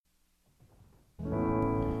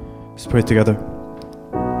Let's pray together.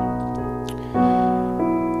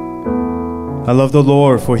 I love the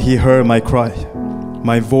Lord, for He heard my cry.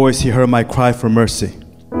 My voice, He heard my cry for mercy.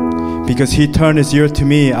 Because He turned His ear to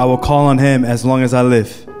me, I will call on Him as long as I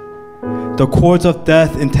live. The cords of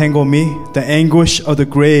death entangled me. The anguish of the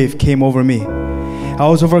grave came over me. I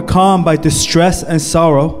was overcome by distress and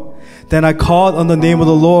sorrow. Then I called on the name of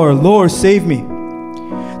the Lord. Lord, save me.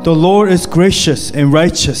 The Lord is gracious and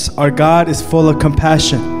righteous. Our God is full of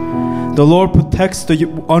compassion. The Lord protects the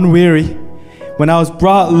unweary. When I was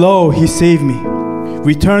brought low, He saved me.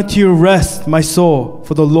 Return to your rest, my soul,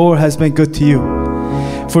 for the Lord has been good to you.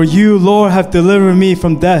 For you, Lord, have delivered me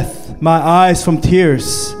from death, my eyes from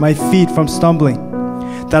tears, my feet from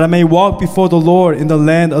stumbling, that I may walk before the Lord in the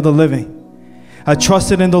land of the living. I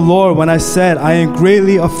trusted in the Lord when I said, I am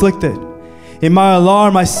greatly afflicted. In my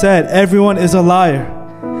alarm I said, everyone is a liar.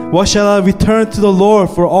 What shall I return to the Lord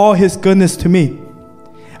for all His goodness to me?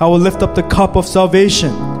 I will lift up the cup of salvation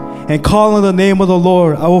and call on the name of the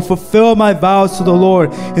Lord. I will fulfill my vows to the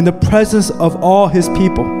Lord in the presence of all His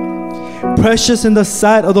people. Precious in the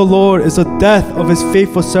sight of the Lord is the death of His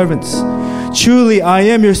faithful servants. Truly, I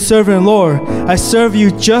am your servant, Lord. I serve you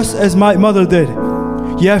just as my mother did.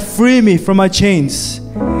 You have freed me from my chains.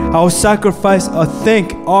 I will sacrifice a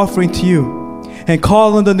thank offering to you and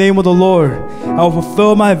call on the name of the Lord. I will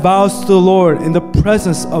fulfill my vows to the Lord in the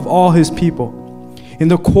presence of all His people. In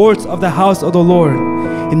the courts of the house of the Lord,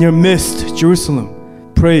 in your midst,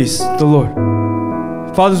 Jerusalem. Praise the Lord.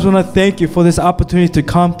 Father, I want to thank you for this opportunity to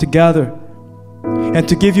come together and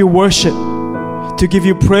to give you worship, to give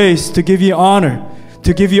you praise, to give you honor,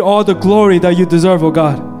 to give you all the glory that you deserve, oh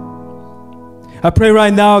God. I pray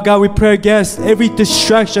right now, God, we pray against every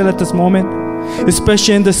distraction at this moment,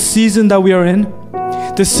 especially in the season that we are in,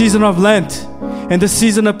 the season of Lent and the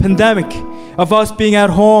season of pandemic, of us being at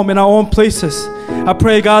home in our own places. I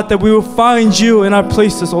pray, God, that we will find you in our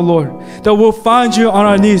places, oh Lord, that we'll find you on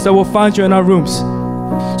our knees, that we'll find you in our rooms.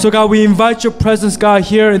 So God, we invite your presence, God,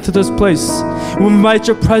 here into this place. We invite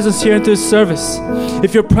your presence here into this service.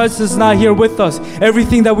 If your presence is not here with us,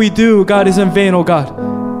 everything that we do, God, is in vain, oh God.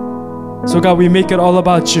 So God, we make it all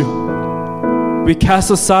about you. We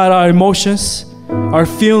cast aside our emotions, our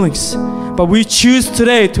feelings, but we choose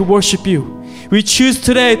today to worship you. We choose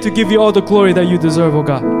today to give you all the glory that you deserve, oh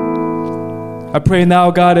God. I pray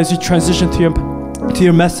now, God, as you transition to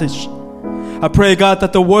your message, I pray, God,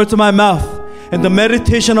 that the words of my mouth and the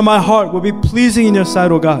meditation of my heart will be pleasing in your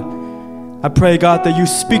sight, oh God. I pray, God, that you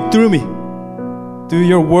speak through me, through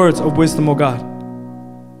your words of wisdom, oh God.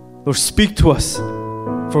 Lord, speak to us,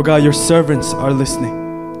 for God, your servants are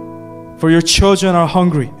listening. For your children are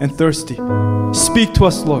hungry and thirsty. Speak to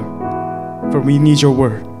us, Lord, for we need your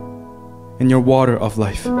word and your water of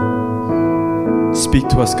life. Speak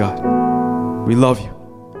to us, God. We love you.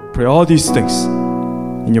 Pray all these things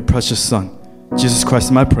in your precious Son, Jesus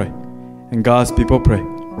Christ, I pray. And God's people pray.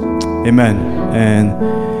 Amen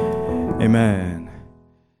and amen.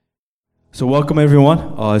 So welcome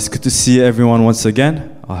everyone. It's good to see everyone once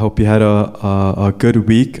again. I hope you had a good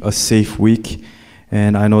week, a safe week.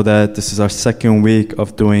 And I know that this is our second week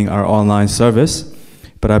of doing our online service.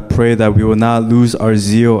 But I pray that we will not lose our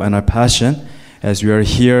zeal and our passion as we are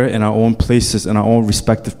here in our own places, in our own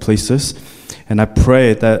respective places. And I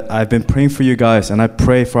pray that I've been praying for you guys, and I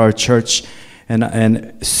pray for our church,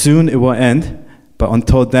 and soon it will end. But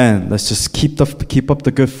until then, let's just keep up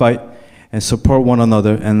the good fight and support one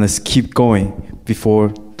another, and let's keep going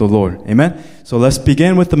before the Lord. Amen? So let's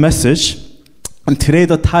begin with the message. And today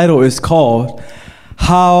the title is called,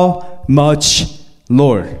 How Much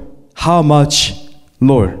Lord? How Much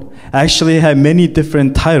Lord? I actually had many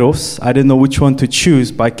different titles. I didn't know which one to choose,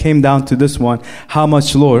 but I came down to this one, How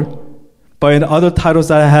Much Lord? But in the other titles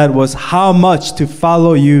that I had was, How Much to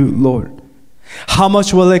Follow You, Lord? How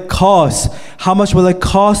much will it cost? How much will it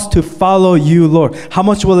cost to follow you, Lord? How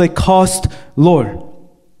much will it cost, Lord?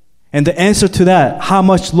 And the answer to that, how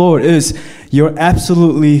much, Lord, is you're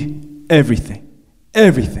absolutely everything.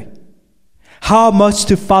 Everything. How much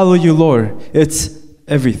to follow you, Lord? It's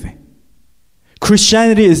everything.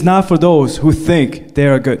 Christianity is not for those who think they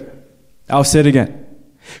are good. I'll say it again.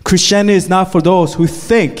 Christianity is not for those who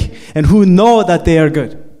think and who know that they are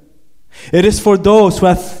good. It is for those who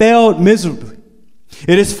have failed miserably.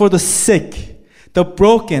 It is for the sick, the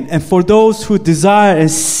broken, and for those who desire and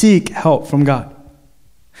seek help from God.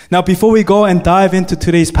 Now, before we go and dive into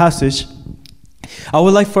today's passage, I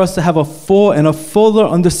would like for us to have a full and a fuller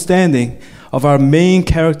understanding of our main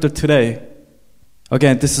character today.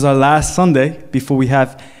 Again, this is our last Sunday before we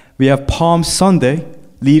have Palm Sunday,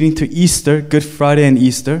 leading to Easter, Good Friday and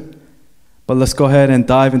Easter. But let's go ahead and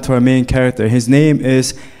dive into our main character. His name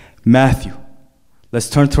is Matthew. Let's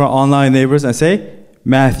turn to our online neighbors and say,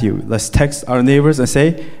 Matthew. Let's text our neighbors and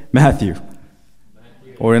say, Matthew.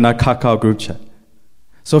 Or in our Kakao group chat.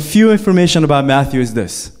 So few information about Matthew is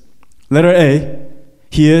this. Letter A,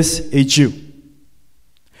 he is a Jew.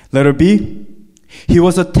 Letter B, he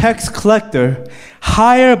was a tax collector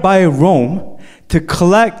hired by Rome to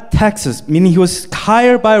collect taxes, meaning he was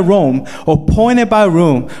hired by Rome, appointed by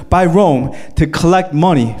Rome to collect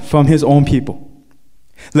money from his own people.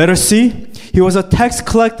 Letter C, he was a tax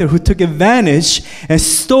collector who took advantage and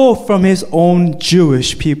stole from his own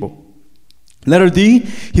Jewish people. Letter D,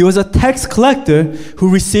 he was a tax collector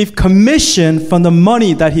who received commission from the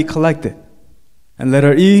money that he collected. And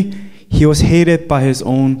letter E, he was hated by his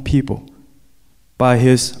own people, by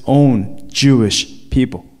his own Jewish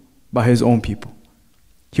people, by his own people.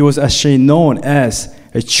 He was actually known as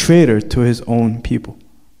a traitor to his own people.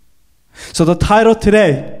 So the title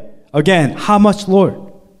today, again, how much, Lord?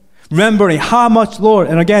 Remembering how much, Lord?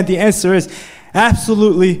 And again, the answer is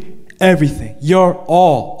absolutely everything. Your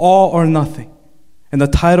all or nothing. And the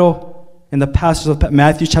title in the passage of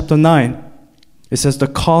Matthew chapter 9, it says the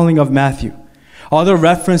calling of Matthew. Other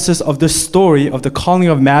references of this story of the calling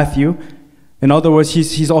of Matthew, in other words,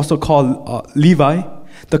 he's also called Levi.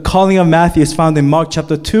 The calling of Matthew is found in Mark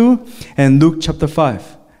chapter 2 and Luke chapter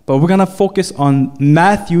 5. But we're going to focus on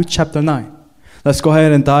Matthew chapter 9. Let's go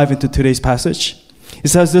ahead and dive into today's passage. It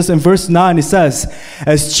says this in verse 9. It says,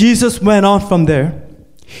 as Jesus went on from there,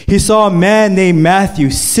 he saw a man named Matthew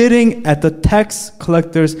sitting at the tax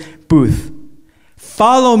collector's booth.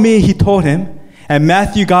 Follow me, he told him. And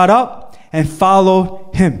Matthew got up and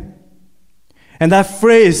followed him. And that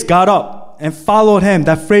phrase, got up and followed him,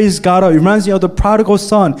 that phrase, got up, it reminds me of the prodigal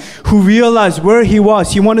son who realized where he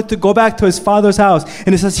was. He wanted to go back to his father's house.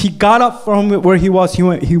 And it says he got up from where he was. He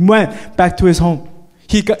went back to his home.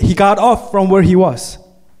 He got up from where he was.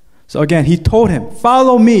 So again, he told him,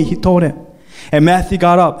 follow me, he told him. And Matthew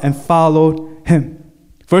got up and followed him.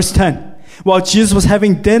 Verse 10, while Jesus was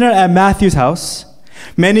having dinner at Matthew's house,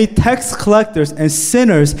 many tax collectors and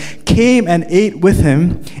sinners came and ate with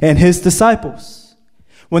him and his disciples.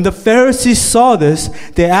 When the Pharisees saw this,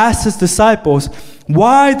 they asked his disciples,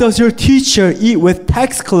 why does your teacher eat with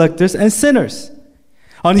tax collectors and sinners?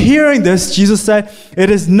 On hearing this, Jesus said,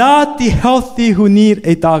 it is not the healthy who need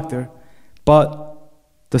a doctor, but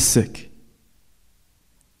the sick.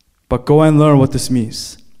 But go and learn what this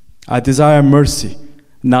means. I desire mercy,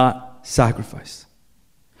 not sacrifice.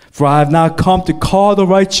 For I have not come to call the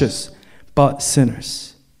righteous, but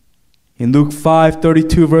sinners. In Luke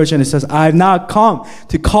 5:32 version, it says, I have not come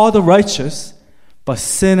to call the righteous, but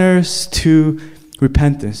sinners to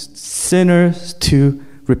repentance. Sinners to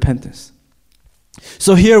repentance.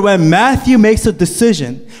 So here, when Matthew makes a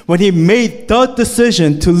decision, when he made the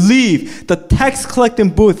decision to leave the tax collecting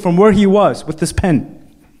booth from where he was with his pen,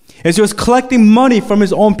 as he was collecting money from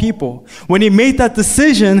his own people, when he made that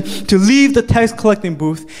decision to leave the tax collecting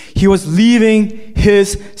booth, he was leaving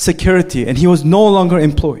his security and he was no longer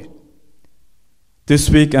employed.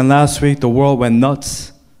 This week and last week, the world went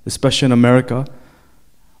nuts, especially in America.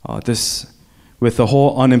 With the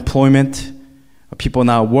whole unemployment, people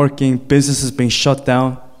not working, businesses being shut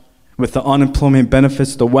down. With the unemployment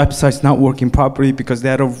benefits, the website's not working properly because they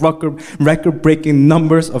had a record-breaking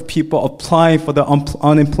numbers of people applying for the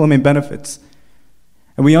unemployment benefits.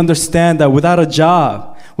 And we understand that without a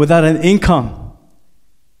job, without an income,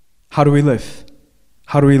 how do we live?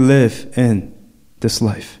 How do we live in this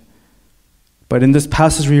life? But in this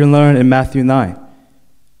passage we learn in Matthew 9,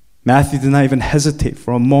 Matthew did not even hesitate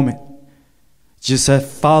for a moment. Jesus said,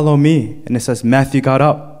 follow me. And it says Matthew got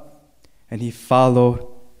up and he followed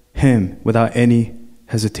him without any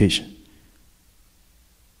hesitation.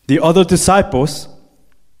 The other disciples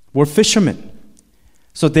were fishermen.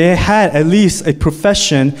 So they had at least a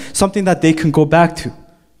profession, something that they can go back to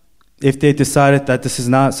if they decided that this is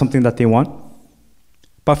not something that they want.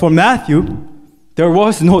 But for Matthew, there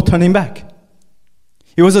was no turning back.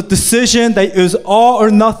 It was a decision that it was all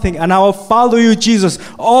or nothing, and I will follow you, Jesus,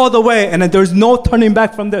 all the way, and there's no turning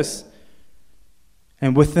back from this.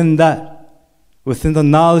 And within that, within the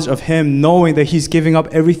knowledge of him, knowing that he's giving up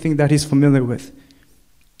everything that he's familiar with,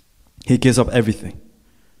 he gives up everything.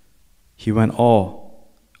 He went all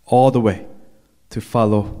the way to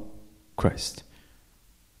follow Christ.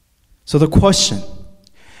 So the question,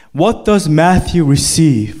 what does Matthew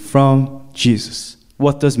receive from Jesus?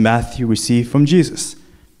 What does Matthew receive from Jesus?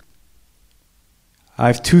 I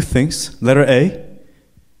have two things. Letter A,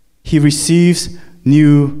 he receives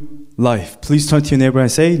new life. Please turn to your neighbor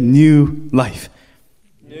and say, new life.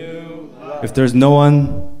 New life. If there's no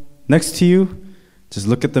one next to you, just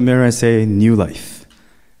look at the mirror and say, new life.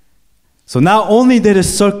 So not only did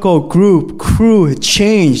his circle, group, crew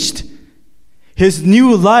changed, his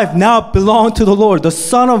new life now belonged to the Lord, the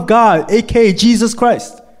Son of God, aka Jesus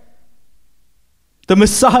Christ, the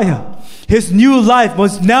Messiah. His new life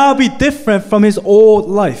must now be different from his old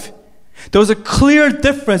life. There was a clear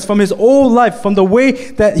difference from his old life, from the way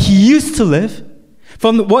that he used to live,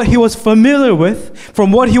 from what he was familiar with,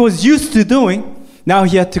 from what he was used to doing. Now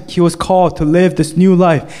he was called to live this new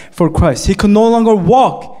life for Christ. He could no longer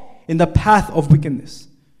walk in the path of wickedness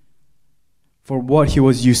for what he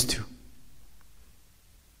was used to.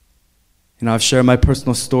 And I've shared my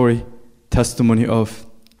personal story, testimony of,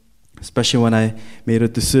 especially when I made a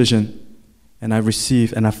decision and I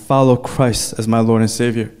received and I followed Christ as my Lord and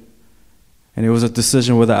Savior. And it was a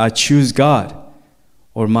decision whether I choose God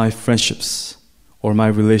or my friendships or my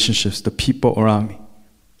relationships, the people around me.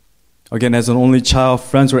 Again, as an only child,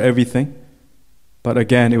 friends were everything. But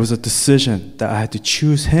again, it was a decision that I had to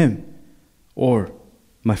choose him or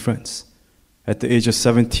my friends. At the age of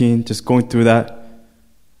 17, just going through that.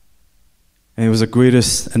 And it was the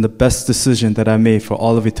greatest and the best decision that I made for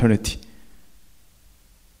all of eternity.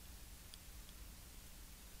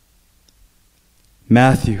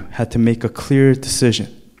 Matthew had to make a clear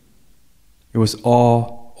decision. It was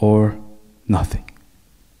all or nothing.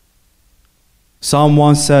 Psalm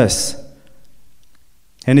 1 says,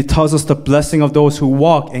 and it tells us the blessing of those who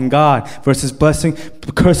walk in God versus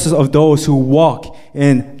the curses of those who walk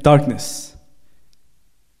in darkness.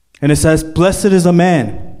 And it says, blessed is a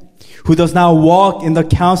man who does not walk in the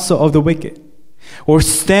counsel of the wicked, or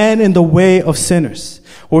stand in the way of sinners,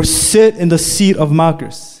 or sit in the seat of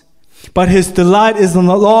mockers. But his delight is in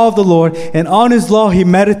the law of the Lord, and on his law he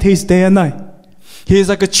meditates day and night. He is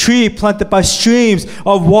like a tree planted by streams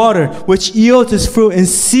of water, which yields its fruit in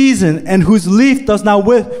season, and whose leaf does not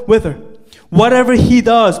wither. Whatever he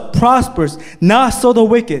does prospers. Not so the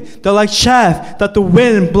wicked. They're like chaff that the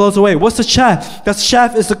wind blows away. What's the chaff? That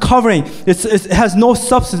chaff is the covering. It has no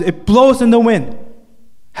substance. It blows in the wind.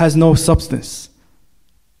 Has no substance.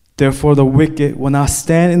 Therefore the wicked will not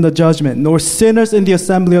stand in the judgment, nor sinners in the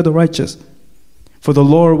assembly of the righteous. For the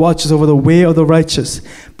Lord watches over the way of the righteous,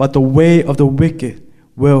 but the way of the wicked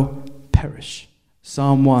will perish.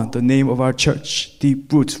 Psalm 1, the name of our church,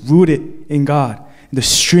 deep roots, rooted in God, the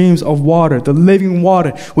streams of water, the living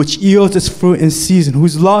water, which yields its fruit in season,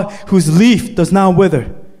 whose leaf does not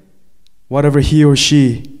wither. Whatever he or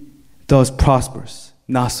she does prospers,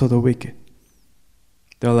 not so the wicked.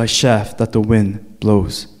 They're like chaff that the wind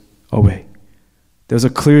blows away. There's a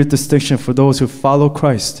clear distinction for those who follow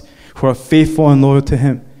Christ, who are faithful and loyal to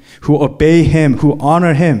him, who obey him, who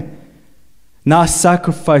honor him. Not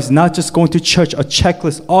sacrifice, not just going to church, a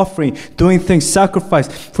checklist, offering, doing things, sacrifice.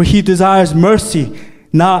 For he desires mercy,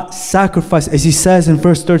 not sacrifice, as he says in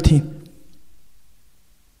verse 13.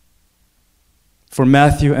 For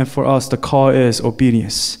Matthew and for us, the call is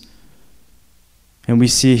obedience. And we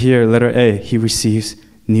see here, letter A, he receives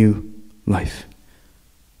new life.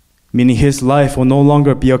 Meaning his life will no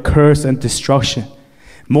longer be a curse and destruction.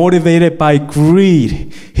 Motivated by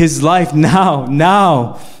greed. His life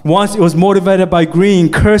now, once it was motivated by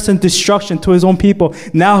greed, curse and destruction to his own people,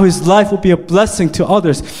 now his life will be a blessing to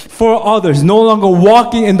others, for others, no longer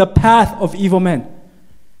walking in the path of evil men.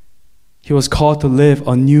 He was called to live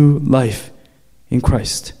a new life in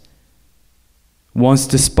Christ. Once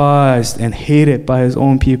despised and hated by his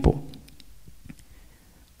own people,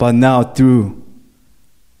 but now through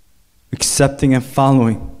accepting and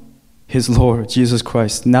following his Lord, Jesus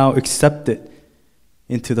Christ, now accepted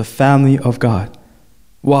into the family of God.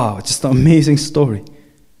 Wow, just an amazing story.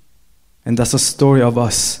 And that's a story of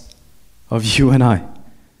us, of you and I.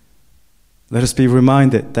 Let us be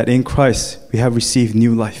reminded that in Christ we have received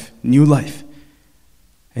new life,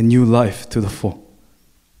 and new life to the full.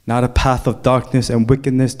 Not a path of darkness and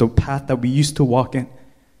wickedness, the path that we used to walk in,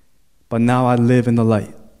 but now I live in the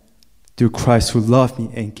light through Christ who loved me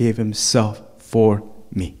and gave himself for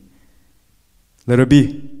me. Letter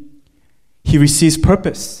B, he receives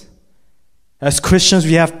purpose. As Christians,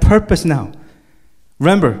 we have purpose now.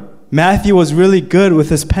 Remember, Matthew was really good with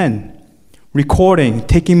his pen, recording,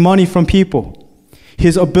 taking money from people.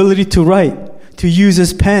 His ability to write, to use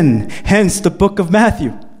his pen, hence the book of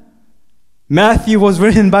Matthew. Matthew was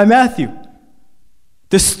written by Matthew.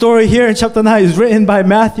 This story here in chapter 9 is written by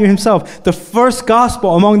Matthew himself, the first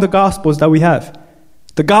gospel among the gospels that we have.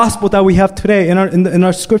 The gospel that we have today in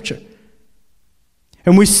our scripture.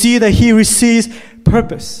 And we see that he receives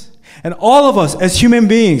purpose. And all of us as human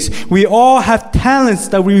beings, we all have talents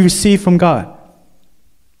that we receive from God.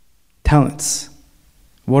 Talents.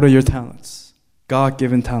 What are your talents?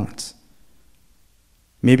 God-given talents.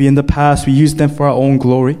 Maybe in the past we used them for our own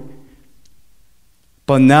glory,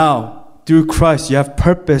 But now, through Christ, you have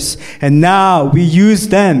purpose. And now we use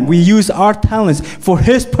them. We use our talents for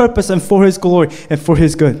His purpose and for His glory and for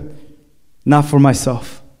His good. Not for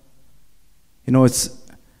myself. You know, it's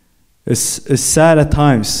sad at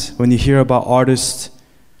times when you hear about artists,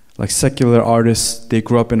 like secular artists. They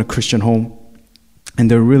grew up in a Christian home. And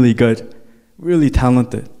they're really good, really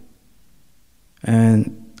talented.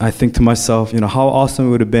 And I think to myself, how awesome it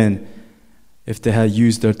would have been if they had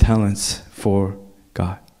used their talents for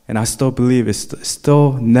God. And I still believe it's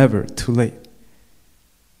still never too late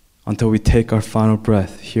until we take our final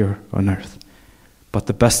breath here on earth. But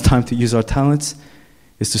the best time to use our talents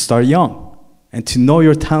is to start young and to know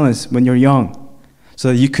your talents when you're young so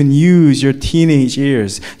that you can use your teenage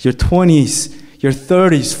years, your 20s, your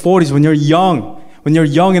 30s, 40s, when you're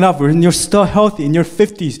young enough, when you're still healthy in your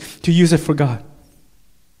 50s, to use it for God.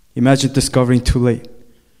 Imagine discovering too late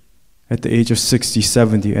at the age of 60,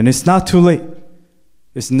 70. And it's not too late.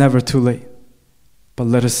 It's never too late. But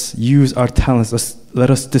let us use our talents. Let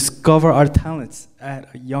us discover our talents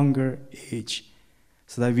at a younger age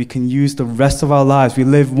so that we can use the rest of our lives. We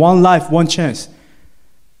live one life, one chance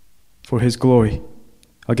for His glory.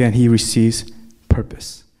 Again, He receives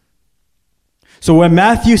purpose. So when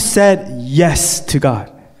Matthew said yes to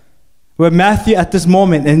God, when Matthew at this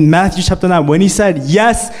moment in Matthew chapter 9, when he said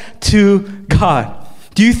yes to God,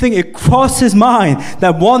 do you think it crossed his mind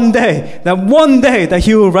that one day that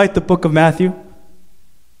he will write the book of Matthew?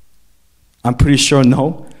 I'm pretty sure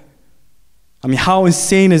no. I mean, how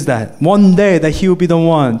insane is that? One day that he will be the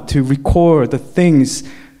one to record the things,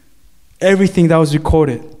 everything that was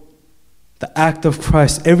recorded, the act of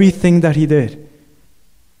Christ, everything that He did.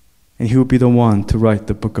 And He will be the one to write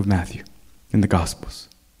the book of Matthew in the Gospels.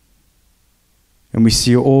 And we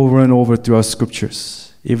see over and over throughout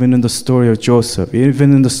scriptures, even in the story of Joseph,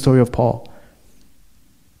 even in the story of Paul,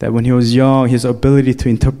 that when he was young, his ability to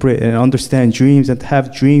interpret and understand dreams and to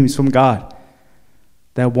have dreams from God,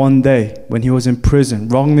 that one day when he was in prison,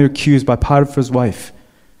 wrongly accused by Potiphar's wife,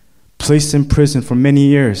 placed in prison for many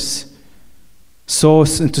years, sold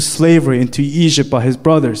into slavery, into Egypt by his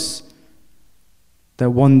brothers, that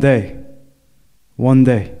one day,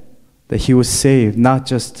 that he was saved, not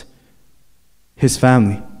just his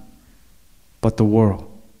family, but the world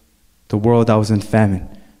that was in famine.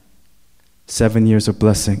 7 years of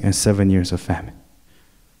blessing and 7 years of famine.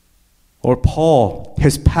 Or Paul,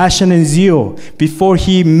 his passion and zeal before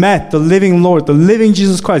he met the living Lord, the living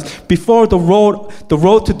Jesus Christ, before the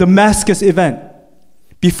road to Damascus event,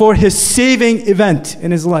 before his saving event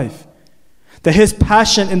in his life. That his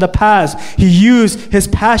passion in the past, he used his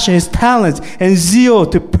passion, his talents, and zeal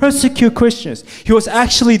to persecute Christians. He was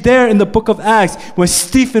actually there in the book of Acts when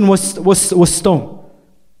Stephen was stoned,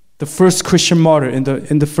 the first Christian martyr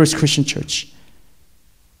in the first Christian church.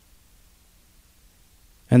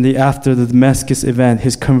 And after the Damascus event,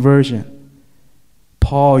 his conversion,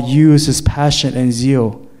 Paul used his passion and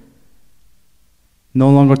zeal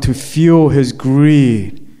no longer to fuel his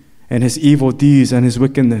greed and his evil deeds and his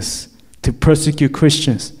wickedness, to persecute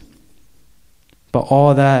Christians. But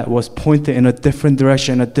all that was pointed in a different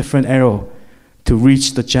direction, a different arrow, to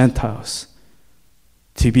reach the Gentiles,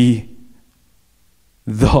 to be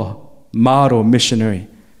the model missionary,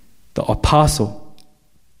 the apostle,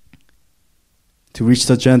 to reach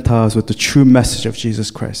the Gentiles with the true message of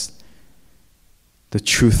Jesus Christ, the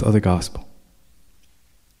truth of the gospel.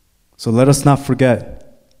 So let us not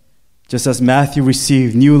forget, just as Matthew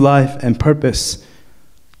received new life and purpose,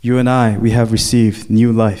 you and I, we have received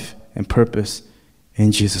new life and purpose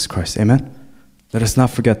in Jesus Christ. Amen? Let us not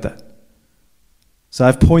forget that. So I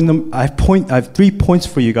have 3 points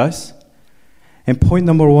for you guys. And point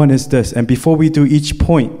number 1 is this. And before we do each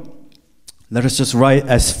point, let us just write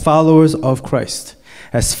as followers of Christ.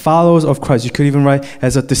 As followers of Christ. You could even write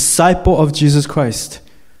as a disciple of Jesus Christ.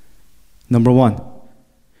 Number 1,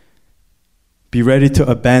 be ready to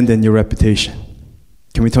abandon your reputation.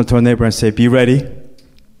 Can we turn to our neighbor and say, be ready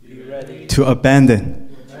to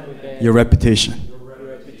abandon your reputation.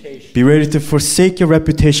 Be ready to forsake your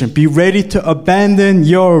reputation. Be ready to abandon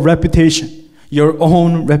your reputation, your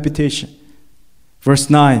own reputation. Verse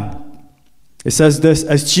 9, it says this,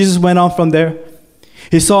 as Jesus went on from there,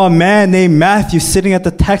 he saw a man named Matthew sitting at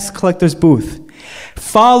the tax collector's booth.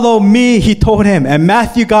 Follow me, he told him. And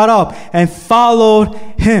Matthew got up and followed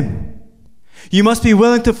him. You must be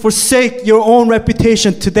willing to forsake your own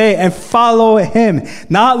reputation today and follow him.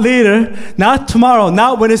 Not later, not tomorrow,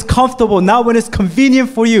 not when it's comfortable, not when it's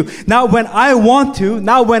convenient for you, not when I want to,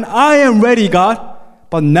 not when I am ready, God,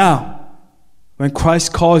 but now. When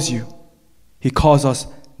Christ calls you, He calls us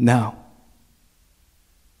now.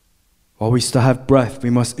 While we still have breath,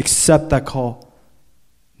 we must accept that call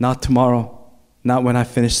Not tomorrow. Not when I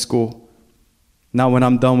finish school. Not when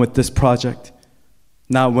I'm done with this project.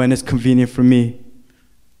 Not when it's convenient for me.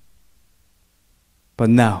 But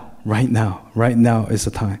now, right now is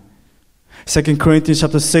the time. 2 Corinthians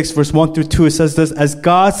chapter 6, verse 1 through 2, it says this: as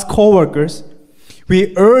God's co-workers,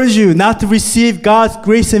 we urge you not to receive God's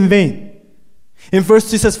grace in vain. In verse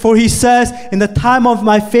 2 it says, for he says, in the time of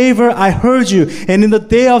my favor I heard you, and in the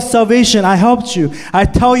day of salvation I helped you. I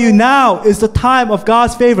tell you, now is the time of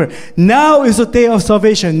God's favor. Now is the day of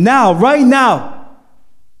salvation. Now, right now.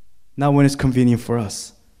 Not when it's convenient for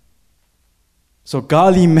us. So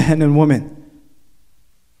godly men and women,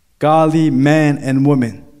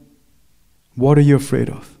 what are you afraid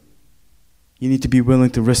of? You need to be willing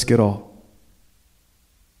to risk it all.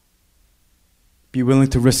 Be willing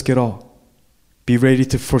to risk it all. Be ready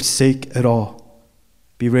to forsake it all.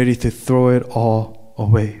 Be ready to throw it all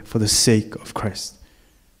away for the sake of Christ.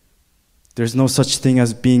 There's no such thing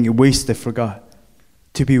as being wasted for God.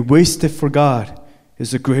 To be wasted for God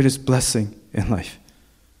is the greatest blessing in life.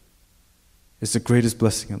 It's the greatest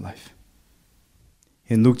blessing in life.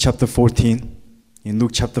 In Luke chapter 14,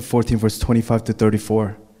 verse 25 to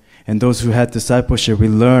 34, and those who had discipleship, we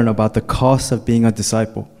learn about the cost of being a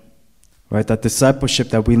disciple. Right? That discipleship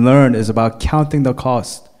that we learn is about counting the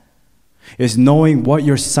cost. Is knowing what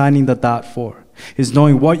you're signing the dot for. Is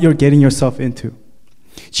knowing what you're getting yourself into.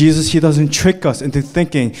 Jesus, he doesn't trick us into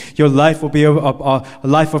thinking your life will be a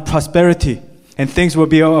life of prosperity and things will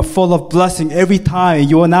be full of blessing every time.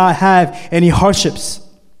 You will not have any hardships.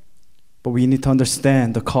 But we need to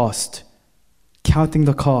understand the cost. Counting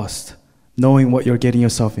the cost. Knowing what you're getting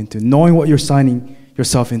yourself into. Knowing what you're signing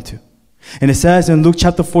yourself into. And it says in Luke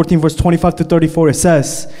chapter 14, verse 25 to 34, it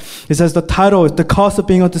says the title is The Cost of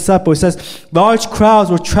Being a Disciple. It says, large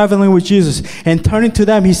crowds were traveling with Jesus, and turning to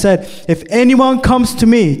them, he said, if anyone comes to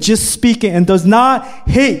me, just speaking, and does not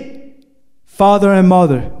hate father and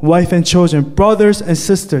mother, wife and children, brothers and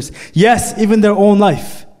sisters, yes, even their own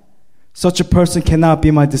life, such a person cannot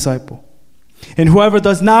be my disciple. And whoever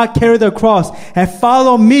does not carry their cross and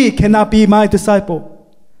follow me cannot be my disciple.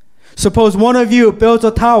 Suppose one of you builds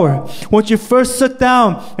a tower. Won't you first sit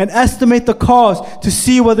down and estimate the cost to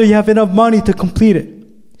see whether you have enough money to complete it?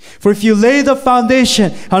 For if you lay the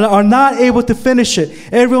foundation and are not able to finish it,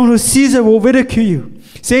 everyone who sees it will ridicule you,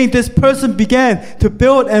 saying this person began to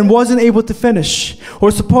build and wasn't able to finish. Or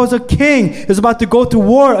suppose a king is about to go to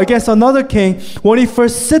war against another king. Won't he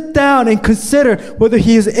first sit down and consider whether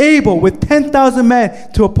he is able with 10,000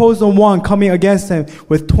 men to oppose the one coming against him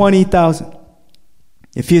with 20,000?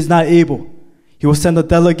 If he is not able, he will send a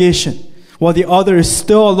delegation while the other is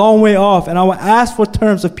still a long way off, and I will ask for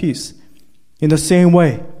terms of peace. In the same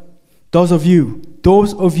way, those of you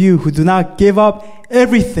who do not give up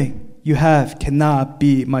everything you have cannot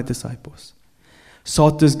be my disciples.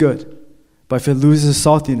 Salt is good, but if it loses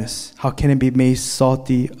saltiness, how can it be made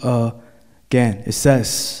salty again? It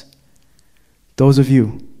says, those of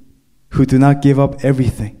you who do not give up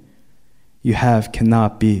everything you have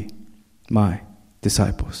cannot be my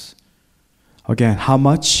disciples. Again, how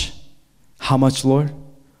much? How much, Lord?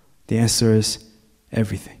 The answer is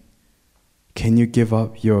everything. Can you give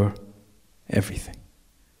up your everything?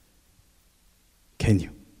 Can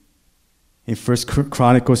you? In 1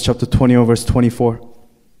 Chronicles chapter 20, verse 24,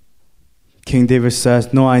 King David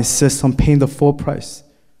says, no, I insist on paying the full price.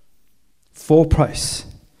 Full price.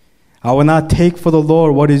 I will not take for the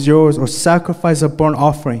Lord what is yours or sacrifice a burnt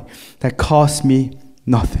offering that costs me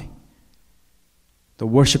nothing. The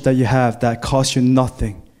worship that you have that costs you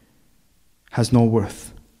nothing has no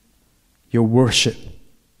worth. Your worship,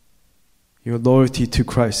 your loyalty to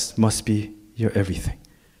Christ must be your everything.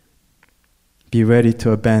 Be ready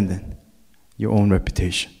to abandon your own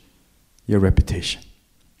reputation. Your reputation.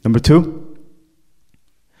 Number 2,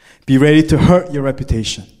 be ready to hurt your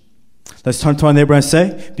reputation. Let's turn to our neighbor and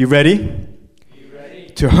say, be ready,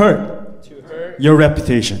 to hurt your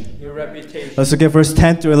reputation. Let's look at verse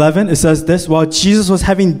 10 through 11. It says this: while Jesus was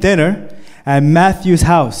having dinner at Matthew's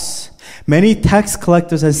house, many tax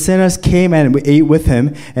collectors and sinners came and ate with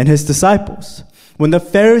him and his disciples. When the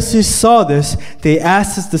Pharisees saw this, they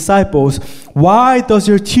asked his disciples, why does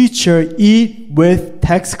your teacher eat with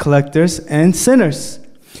tax collectors and sinners?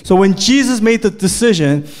 So when Jesus made the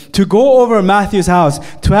decision to go over Matthew's house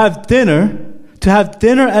to have dinner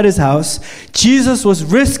at his house, Jesus was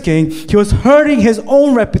he was hurting his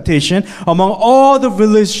own reputation among all the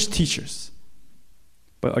religious teachers.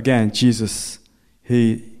 But again, Jesus,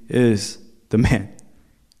 he is the man.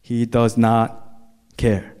 He does not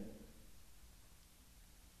care.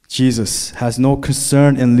 Jesus has no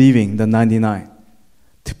concern in leaving the 99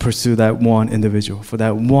 to pursue that one individual, for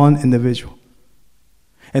that one individual.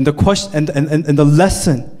 And the question and the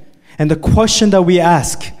lesson and the question that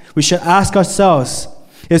we should ask ourselves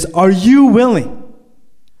is, are you willing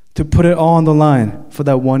to put it all on the line for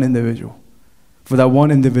that one individual? For that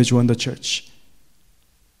one individual in the church?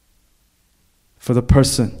 For the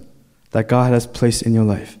person that God has placed in your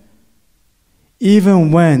life?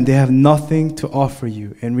 Even when they have nothing to offer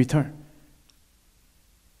you in return?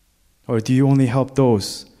 Or do you only help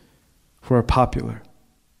those who are popular?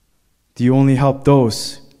 Do you only help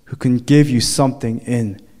those who can give you something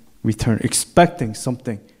in return, expecting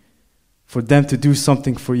something for them to do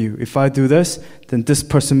something for you? If I do this, then this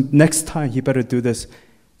person, next time, he better do this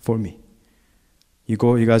for me. You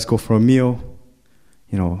guys go for a meal.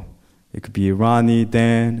 It could be Ronnie,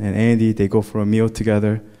 Dan, and Andy. They go for a meal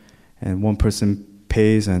together, and one person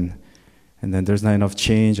pays, and then there's not enough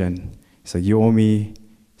change, and it's like, you owe me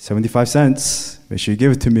 75 cents. Make sure you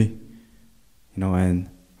give it to me. And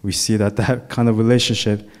we see that kind of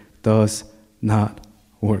relationship does not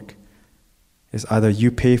work. It's either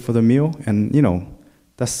you pay for the meal, and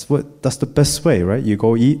that's the best way, right? You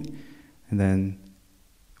go eat, and then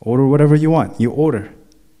order whatever you want. You order.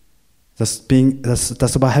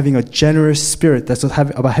 That's about having a generous spirit. That's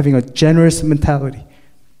about having a generous mentality.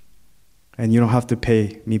 And you don't have to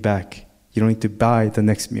pay me back. You don't need to buy the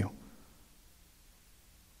next meal.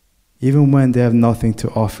 Even when they have nothing to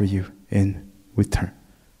offer you in return.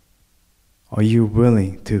 Are you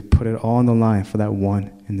willing to put it all on the line for that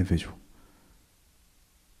one individual?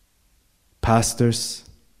 Pastors,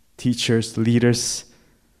 teachers, leaders,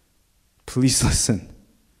 please listen.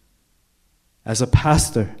 As a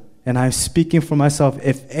pastor, and I'm speaking for myself,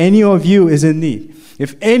 if any of you is in need,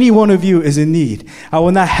 if any one of you is in need, I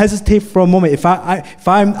will not hesitate for a moment.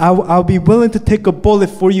 I'll be willing to take a bullet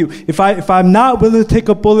for you. If I'm not willing to take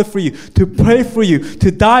a bullet for you, to pray for you,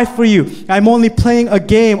 to die for you, I'm only playing a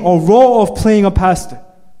game, a role of playing a pastor.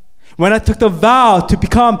 When I took the vow to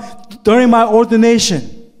become, during my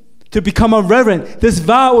ordination, to become a reverend, this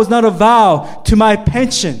vow was not a vow to my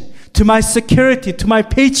pension, to my security, to my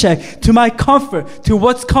paycheck, to my comfort, to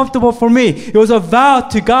what's comfortable for me. It was a vow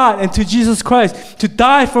to God and to Jesus Christ to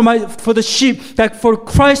die for the sheep, that for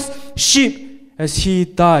Christ's sheep, as He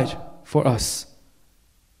died for us.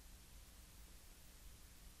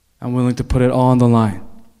 I'm willing to put it all on the line.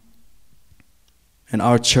 And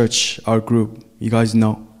our church, our group, you guys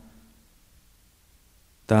know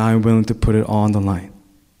that I'm willing to put it all on the line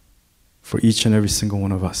for each and every single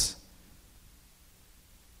one of us.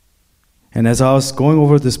 And as I was going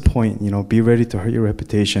over this point, be ready to hurt your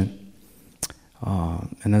reputation.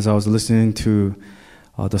 And as I was listening to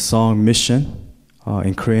the song Mission,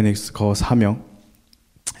 in Korean it's called 사명.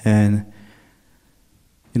 And,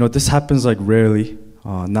 this happens like rarely,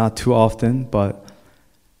 not too often, but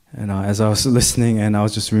as I was listening and I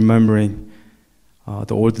was just remembering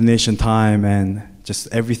the ordination time and just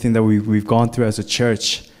everything that we've gone through as a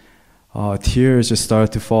church, tears just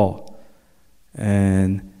started to fall.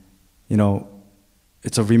 And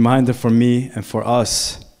it's a reminder for me and for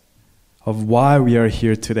us of why we are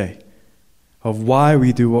here today, of why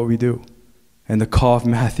we do what we do. And the call of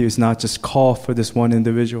Matthew is not just call for this one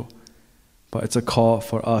individual, but it's a call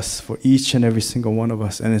for us, for each and every single one of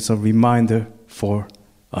us, and it's a reminder for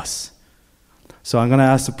us. So I'm going to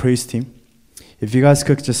ask the praise team, if you guys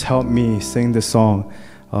could just help me sing the song,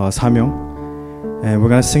 사명, and we're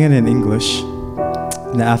going to sing it in English,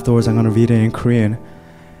 and then afterwards I'm going to read it in Korean.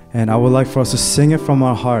 And I would like for us to sing it from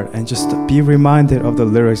our heart and just be reminded of the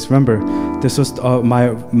lyrics. Remember, this was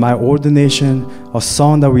my ordination, a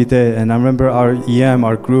song that we did. And I remember our EM,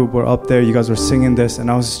 our group, were up there. You guys were singing this.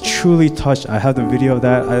 And I was truly touched. I have the video of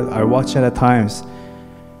that. I watch it at times.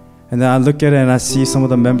 And then I look at it and I see some of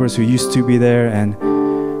the members who used to be there and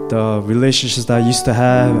the relationships that I used to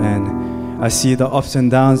have. And I see the ups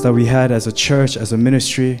and downs that we had as a church, as a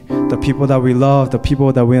ministry, the people that we love, the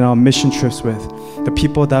people that we went on mission trips with, the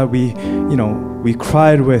people that we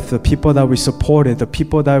cried with, the people that we supported, the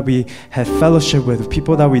people that we had fellowship with, the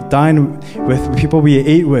people that we dined with, the people we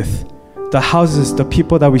ate with, the houses, the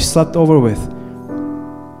people that we slept over with.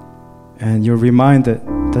 And you're reminded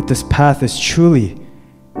that this path is truly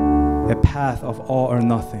a path of all or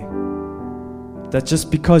nothing. That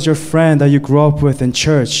just because your friend that you grew up with in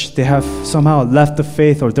church, they have somehow left the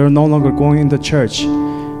faith or they're no longer going in the church,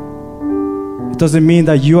 it doesn't mean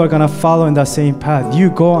that you are going to follow in that same path. You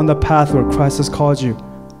go on the path where Christ has called you.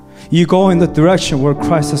 You go in the direction where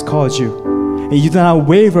Christ has called you. And you do not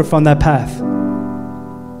waver from that path.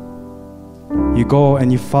 You go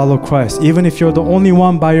and you follow Christ. Even if you're the only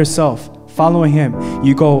one by yourself following Him,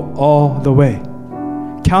 you go all the way.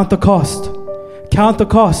 Count the cost. Count the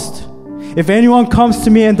cost. If anyone comes to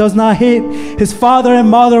me and does not hate his father and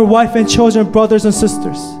mother, wife and children, brothers and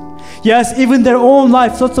sisters, yes, even their own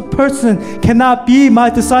life, such a person cannot be my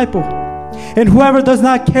disciple. And whoever does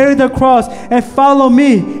not carry the cross and follow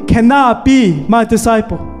me cannot be my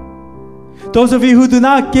disciple. Those of you who do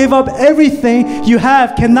not give up everything you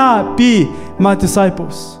have cannot be my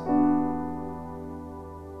disciples.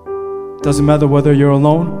 It doesn't matter whether you're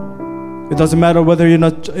alone. It doesn't matter whether you're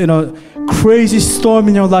in a crazy storm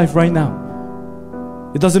in your life right now.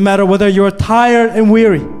 It doesn't matter whether you're tired and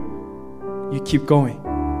weary. You keep going.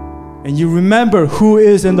 And you remember who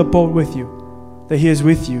is in the boat with you. That He is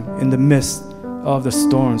with you in the midst of the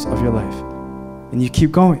storms of your life. And you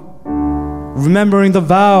keep going. Remembering the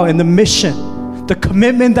vow and the mission, the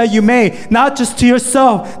commitment that you made, not just to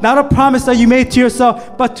yourself, not a promise that you made to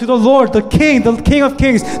yourself, but to the Lord, the King of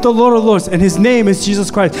Kings, the Lord of Lords, and His name is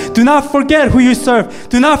Jesus Christ. Do not forget who you serve.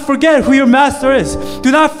 Do not forget who your Master is.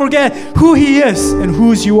 Do not forget who He is and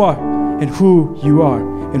whose you are, and who you are,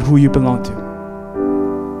 and who you belong to.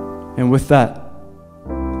 And with that,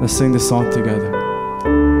 let's sing this song together.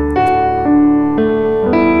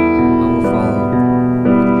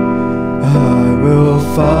 I will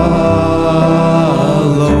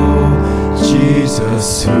follow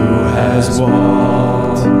Jesus who has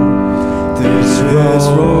walked this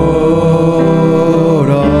road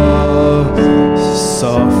of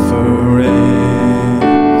suffering,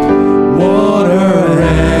 water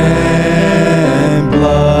and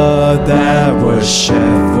blood that was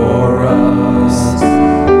shed for us.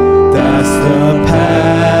 That's the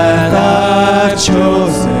path I've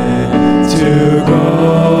chosen to go.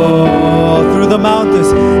 Through the mountains,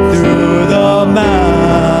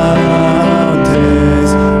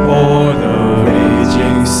 o'er the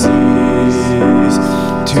raging seas,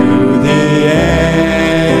 to the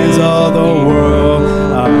ends of the world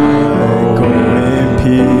I go in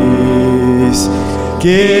peace,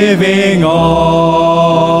 giving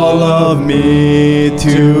all of me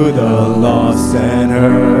to the lost and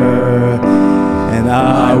hurt, and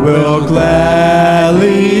I will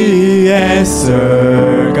gladly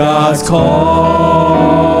answer God's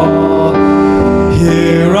call.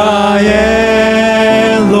 Here I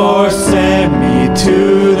am, Lord, send me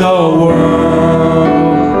to the world.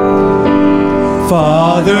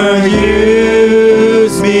 Father,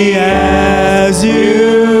 use me as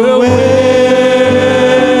you will.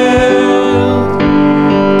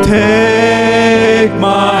 Take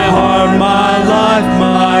my heart, my life,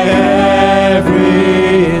 my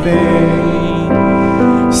everything.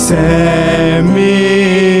 Send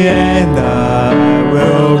me and I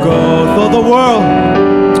will go.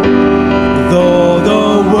 Though the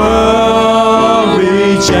world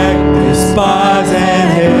reject, despise and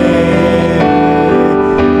hate,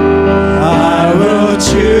 I will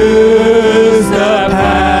choose the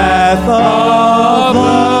path of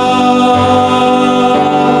love,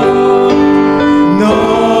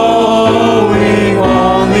 knowing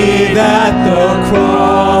only that the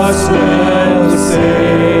cross will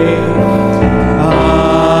save.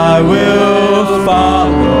 I will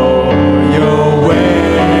follow your way.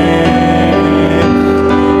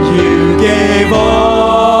 You gave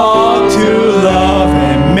all to love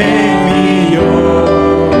and made me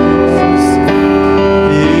yours.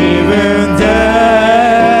 Even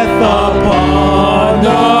death upon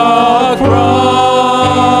the cross.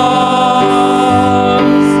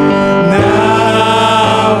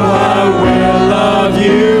 Now I will love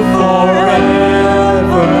you forevermore.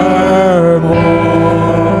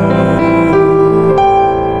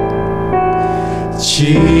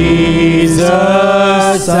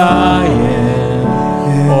 Jesus, I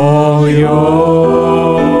am all yours.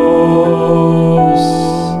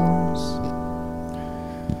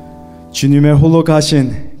 주님의 홀로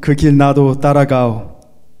가신 그 길 나도 따라가오.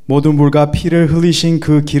 모든 물과 피를 흘리신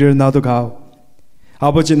그 길을 나도 가오.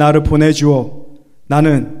 아버지 나를 보내주오.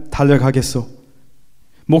 나는 달려가겠소.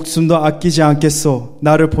 목숨도 아끼지 않겠소.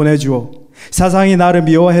 나를 보내주오. 세상이 나를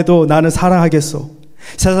미워해도 나는 사랑하겠소.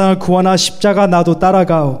 세상을 구원한 십자가 나도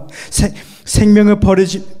따라가오. 생명을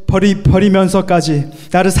버리면서까지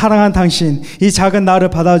나를 사랑한 당신, 이 작은 나를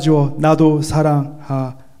받아주어 나도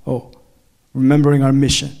사랑하오. Remembering our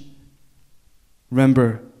mission.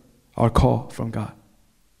 Remember our call from God.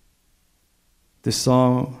 This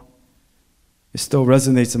song, it still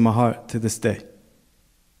resonates in my heart to this day.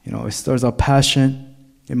 You know, it stirs a passion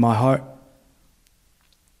in my heart.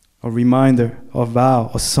 A reminder, a vow,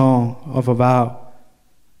 a song of a vow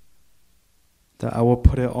that I will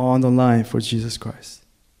put it all on the line for Jesus Christ.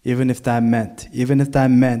 Even if that meant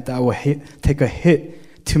that I will take a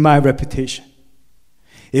hit to my reputation.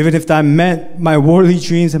 Even if that meant my worldly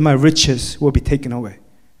dreams and my riches will be taken away.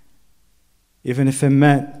 even if it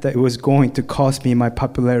meant that it was going to cost me my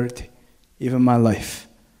popularity, even my life.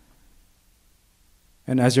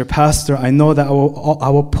 And as your pastor, I know that I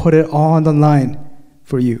will put it all on the line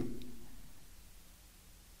for you.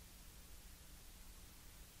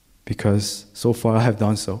 Because so far I have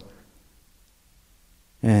done so.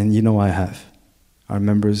 And you know I have. Our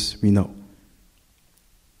members, we know.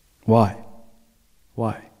 Why?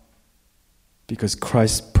 Why? Because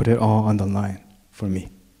Christ put it all on the line for me,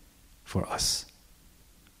 for us.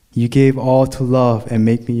 You gave all to love and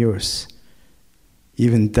make me yours,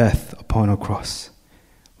 even death upon a cross.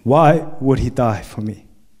 Why would he die for me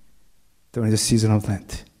during the season of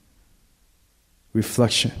Lent?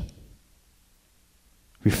 Reflection.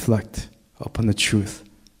 Reflect upon the truth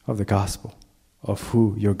of the gospel, of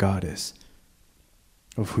who your God is,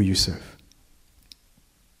 of who you serve.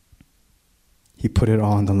 He put it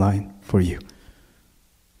all on the line for you.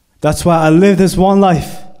 That's why I live this one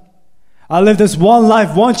life. I live this one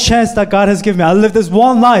life, one chance that God has given me. I live this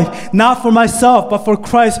one life, not for myself, but for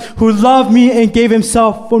Christ, who loved me and gave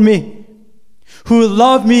himself for me. Who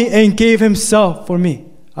loved me and gave himself for me.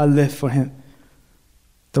 I live for him.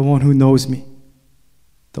 The one who knows me.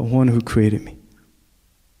 The one who created me.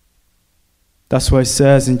 That's why it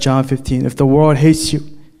says in John 15, if the world hates you,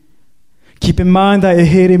 keep in mind that it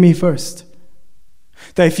hated me first.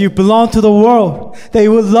 That if you belong to the world, that it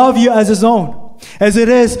will love you as its own. As it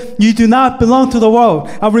is, you do not belong to the world.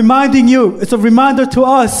 I'm reminding you, it's a reminder to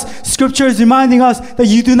us. Scripture is reminding us that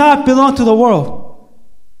you do not belong to the world.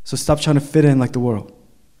 So stop trying to fit in like the world.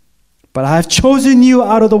 But I have chosen you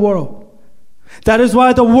out of the world. That is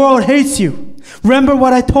why the world hates you. Remember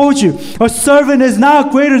what I told you. A servant is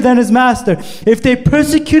not greater than his master. If they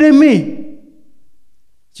persecuted me,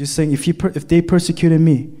 just saying, if they persecuted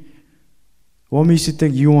me, what makes you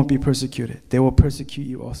think you won't be persecuted? They will persecute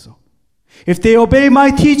you also. If they obey my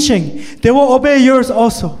teaching, they will obey yours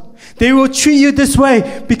also. They will treat you this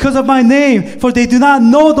way because of my name, for they do not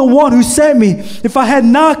know the one who sent me. If I had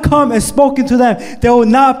not come and spoken to them, they will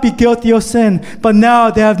not be guilty of sin. But now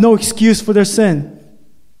they have no excuse for their sin.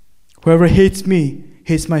 Whoever hates me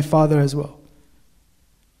hates my Father as well.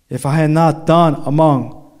 If I had not done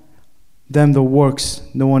among them the works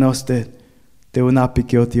no one else did, they will not be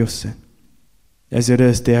guilty of sin. As it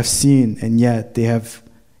is, they have seen, and yet they have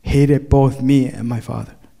hated both me and my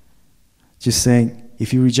Father. Just saying,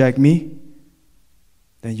 if you reject me,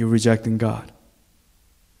 then you're rejecting God.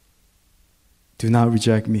 Do not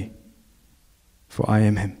reject me, for I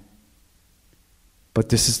am him. But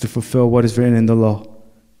this is to fulfill what is written in the law.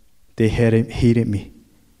 They hated me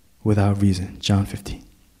without reason. John 15.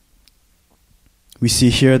 We see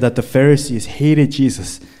here that the Pharisees hated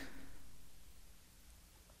Jesus.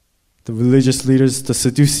 The religious leaders, the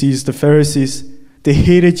Sadducees, the Pharisees, they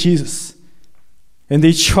hated Jesus. And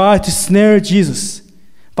they tried to snare Jesus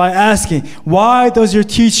by asking, why does your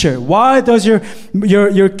teacher, why does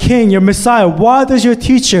your king, your Messiah, why does your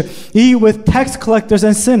teacher eat with tax collectors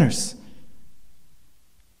and sinners?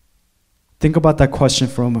 Think about that question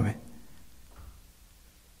for a moment.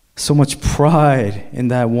 So much pride in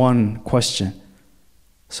that one question.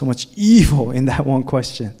 So much evil in that one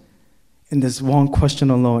question. In this one question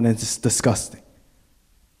alone, and it's disgusting.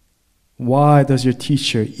 Why does your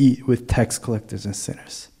teacher eat with tax collectors and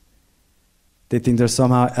sinners? They think they're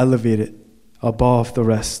somehow elevated above the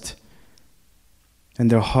rest. And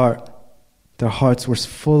their hearts were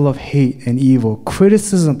full of hate and evil,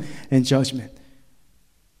 criticism and judgment.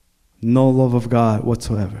 No love of God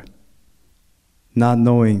whatsoever. Not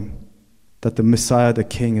knowing that the Messiah, the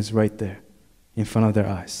King, is right there in front of their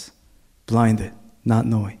eyes. Blinded, not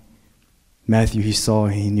knowing. Matthew, he saw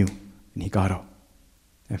and he knew, and he got up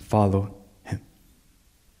and followed him.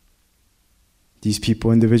 These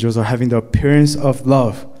people, individuals, are having the appearance of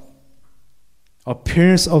love.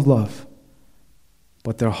 Appearance of love.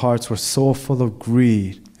 But their hearts were so full of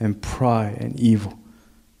greed and pride and evil.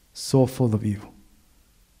 So full of evil.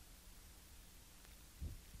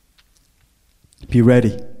 Be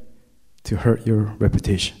ready to hurt your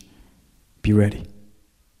reputation. Be ready.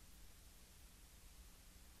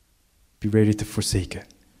 Be ready to forsake it,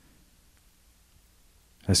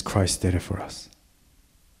 as Christ did it for us.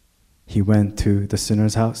 He went to the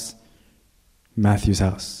sinner's house, Matthew's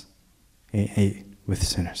house, and ate with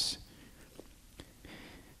sinners.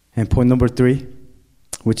 And point number 3,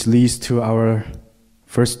 which leads to our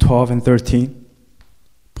verse 12 and 13.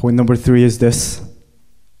 Point number 3 is this: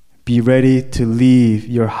 be ready to leave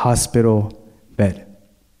your hospital bed.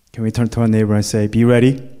 Can we turn to our neighbor and say, be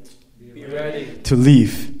ready, to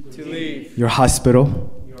leave your hospital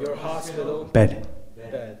bed.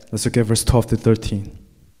 Let's look at verse 12 to 13.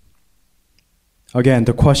 Again,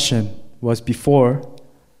 the question was before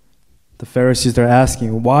the Pharisees, they're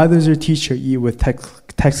asking, why does your teacher eat with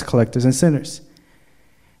tax collectors and sinners?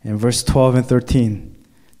 In verse 12 and 13,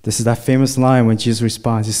 this is that famous line when Jesus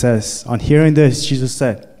responds. He says, on hearing this, Jesus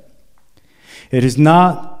said, it is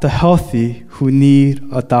not the healthy who need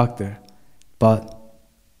a doctor, but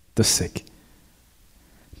the sick.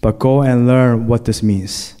 But go and learn what this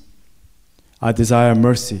means. I desire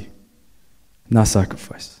mercy, not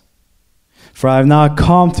sacrifice. For I have not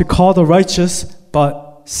come to call the righteous,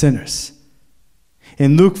 but sinners.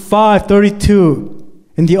 In Luke 5:32,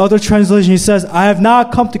 in the other translation, he says, I have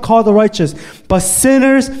not come to call the righteous, but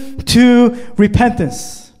sinners to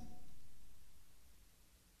repentance.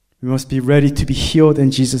 We must be ready to be healed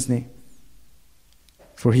in Jesus' name.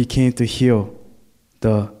 For he came to heal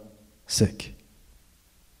the sick.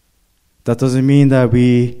 That doesn't mean that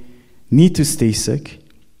we need to stay sick.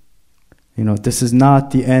 This is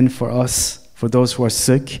not the end for us, for those who are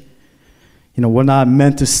sick. We're not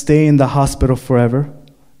meant to stay in the hospital forever.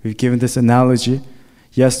 We've given this analogy.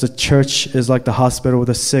 Yes, the church is like the hospital where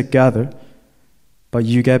the sick gather, but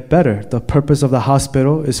you get better. The purpose of the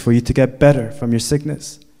hospital is for you to get better from your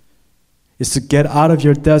sickness. It's to get out of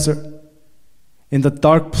your desert, in the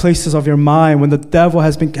dark places of your mind, when the devil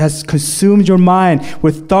has consumed your mind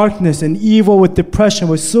with darkness and evil, with depression,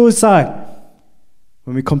 with suicide.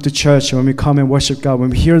 When we come to church, when we come and worship God, when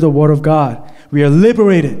we hear the word of God, we are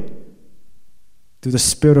liberated through the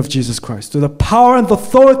Spirit of Jesus Christ, through the power and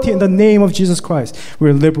authority in the name of Jesus Christ. We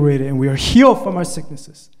are liberated and we are healed from our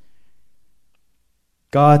sicknesses.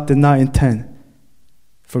 God did not intend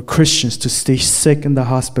for Christians to stay sick in the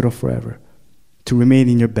hospital forever, to remain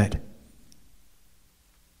in your bed.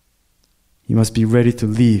 You must be ready to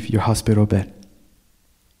leave your hospital bed.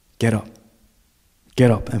 Get up.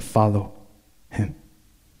 Get up and follow him.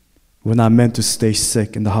 We're not meant to stay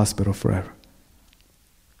sick in the hospital forever.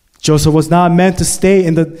 Joseph was not meant to stay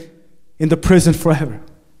in the prison forever.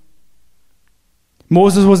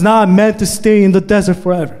 Moses was not meant to stay in the desert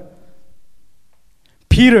forever.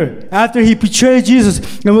 Peter, after he betrayed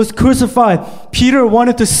Jesus and was crucified, Peter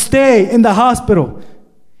wanted to stay in the hospital.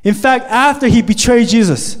 In fact, after he betrayed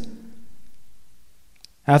Jesus,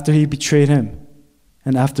 after he betrayed him,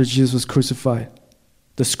 and after Jesus was crucified,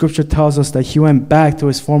 the scripture tells us that he went back to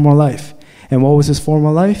his former life. And what was his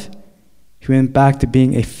former life? He went back to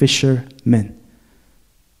being a fisherman.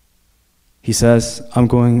 He says, I'm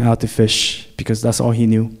going out to fish, because that's all he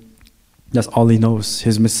knew. That's all he knows.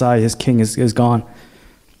 His Messiah, his King is gone.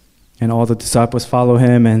 And all the disciples follow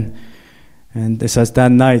him, and it says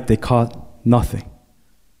that night they caught nothing.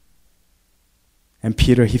 And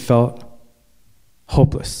Peter, he felt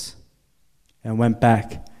hopeless and went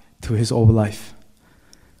back to his old life.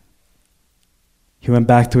 He went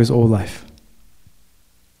back to his old life.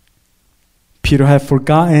 Peter had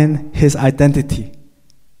forgotten his identity.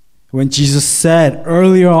 When Jesus said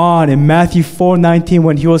earlier on in Matthew 4:19,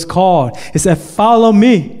 when he was called, he said, follow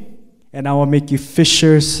me, and I will make you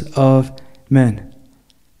fishers of men.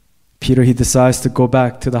 Peter, he decides to go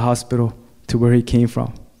back to the hospital, to where he came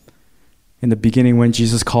from. In the beginning, when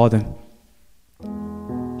Jesus called him,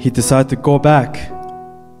 he decided to go back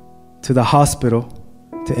to the hospital,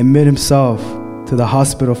 to admit himself to the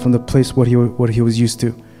hospital from the place what he was used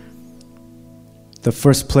to. The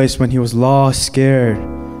first place when he was lost, scared,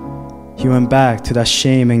 he went back to that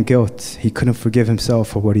shame and guilt. He couldn't forgive himself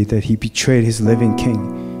for what he did. He betrayed his living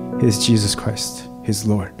King, his Jesus Christ, his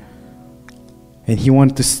Lord. And he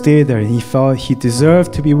wanted to stay there, and he felt he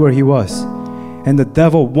deserved to be where he was. And the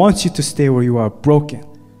devil wants you to stay where you are, broken.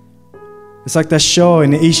 It's like that show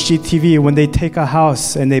in HGTV when they take a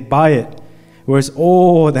house and they buy it, where it's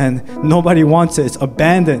old and nobody wants it, it's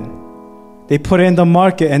abandoned. They put it in the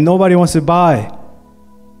market and nobody wants to buy.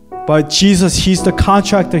 But Jesus, he's the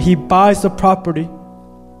contractor. He buys the property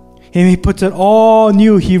and he puts it all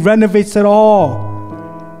new. He renovates it all.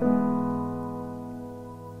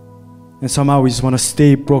 And somehow we just want to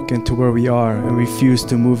stay broken to where we are and refuse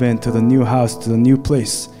to move into the new house, to the new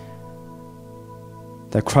place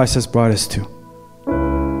that Christ has brought us to.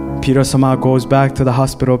 Peter somehow goes back to the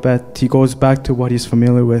hospital bed. He goes back to what he's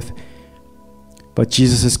familiar with. But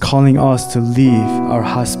Jesus is calling us to leave our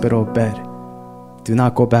hospital bed. Do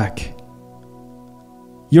not go back.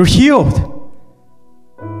 You're healed.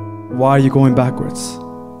 Why are you going backwards?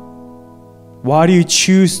 Why do you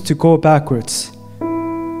choose to go backwards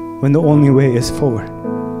when the only way is forward?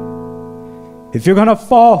 If you're gonna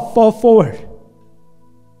fall forward.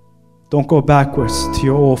 Don't go backwards to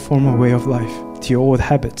your old former way of life, to your old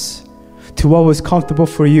habits, to what was comfortable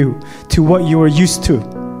for you, to what you were used to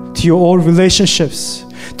your old relationships,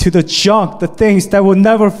 to the junk, the things that will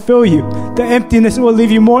never fill you. The emptiness will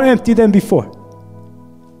leave you more empty than before.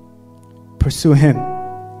 Pursue Him.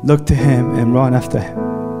 Look to Him and run after Him.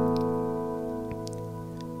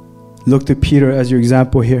 Look to Peter as your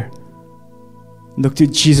example here. Look to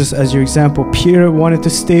Jesus as your example. Peter wanted to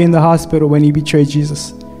stay in the hospital when he betrayed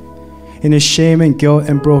Jesus, in his shame and guilt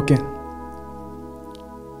and broken.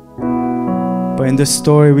 But in this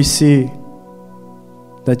story we see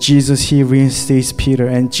that Jesus, He reinstates Peter,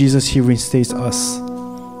 and Jesus, He reinstates us.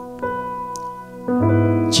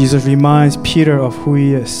 Jesus reminds Peter of who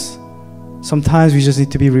He is. Sometimes we just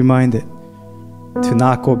need to be reminded to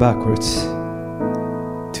not go backwards,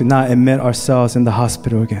 to not admit ourselves in the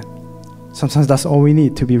hospital again. Sometimes that's all we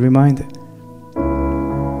need, to be reminded.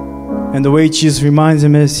 And the way Jesus reminds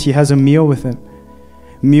him is He has a meal with him.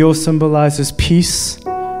 Meal symbolizes peace,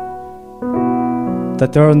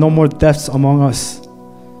 that there are no more deaths among us.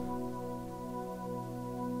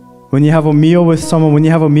 When you have a meal with someone, when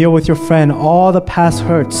you have a meal with your friend, all the past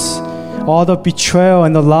hurts, all the betrayal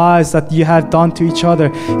and the lies that you have done to each other,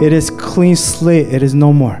 it is clean slate. It is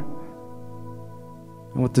no more.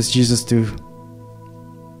 And what does Jesus do?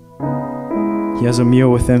 He has a meal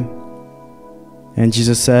with him. And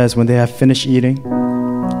Jesus says, when they have finished eating,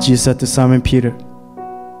 Jesus said to Simon Peter,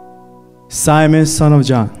 Simon, son of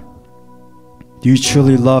John, do you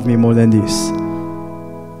truly love me more than these?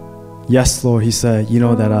 Yes, Lord, he said, you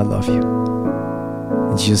know that I love you.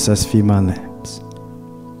 And Jesus says, feed my lambs.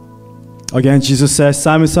 Again, Jesus says,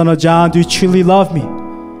 Simon, son of John, do you truly love me?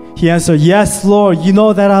 He answered, yes, Lord, you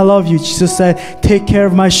know that I love you. Jesus said, take care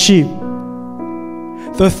of my sheep.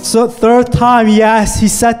 The third time he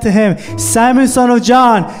said to him, Simon, son of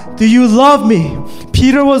John, do you love me?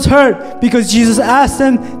 Peter was hurt because Jesus asked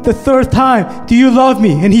him the third time, do you love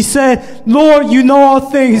me? And he said, Lord, you know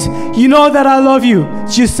all things. You know that I love you.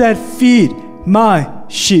 Jesus said, feed my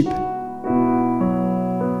sheep.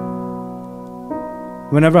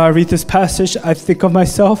 Whenever I read this passage, I think of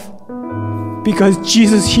myself, because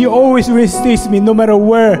Jesus, He always reinstates me no matter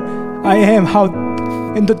where I am, how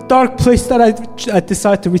in the dark place that I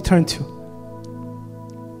decide to return to.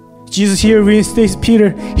 Jesus here reinstates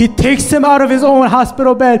Peter. He takes him out of his own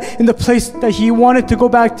hospital bed in the place that he wanted to go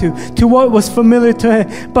back to what was familiar to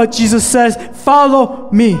him. But Jesus says,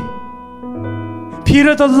 follow me.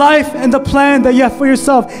 Peter, the life and the plan that you have for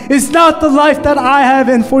yourself is not the life that I have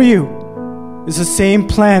in for you. It's the same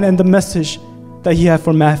plan and the message that He had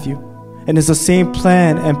for Matthew. And it's the same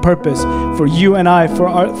plan and purpose for you and I,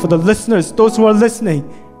 for the listeners, those who are listening.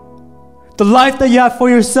 The life that you have for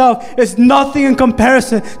yourself is nothing in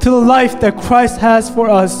comparison to the life that Christ has for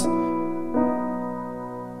us.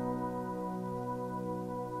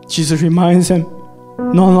 Jesus reminds him,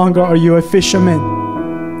 no longer are you a fisherman.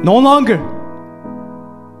 No longer.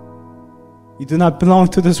 You do not belong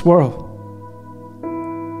to this world.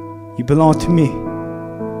 You belong to me.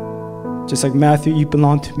 Just like Matthew, you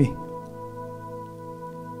belong to me.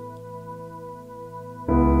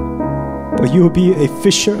 But you will be a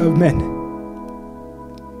fisher of men.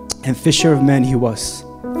 And fisher of men he was.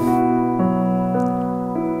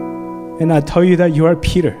 And I tell you that you are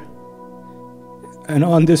Peter. And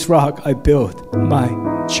on this rock I build my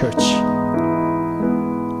church.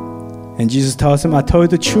 And Jesus tells him, I tell you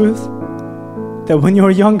the truth, that when you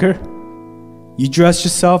were younger, you dressed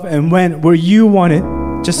yourself and went where you wanted.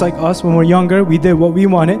 Just like us, when we're younger, we did what we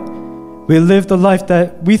wanted. We lived the life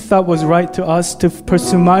that we thought was right to us, to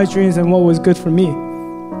pursue my dreams and what was good for me.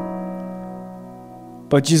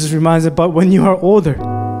 But Jesus reminds us, but when you are older,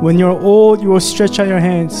 when you're old, you will stretch out your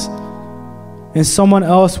hands and someone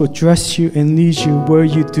else will dress you and lead you where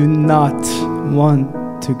you do not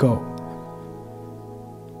want to go.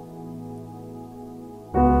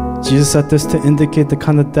 Jesus said this to indicate the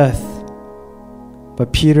kind of death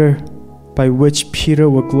by which Peter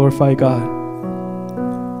will glorify God.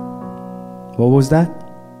 What was that?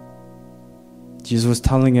 Jesus was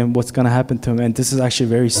telling him what's going to happen to him, and this is actually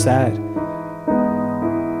very sad.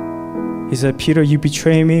 He said, Peter, you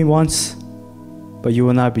betrayed me once, but you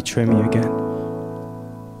will not betray me again.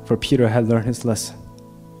 For Peter had learned his lesson.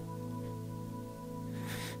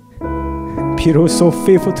 Peter was so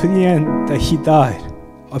faithful to the end that he died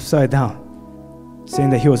upside down, saying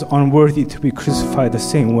that he was unworthy to be crucified the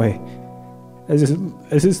same way as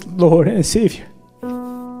his Lord and Savior.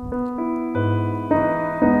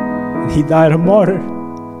 And he died a martyr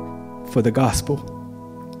for the gospel.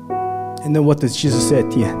 And then what does Jesus say at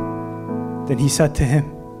the end? Then he said to him,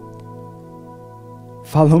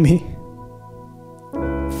 follow me.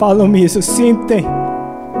 Follow me is the same thing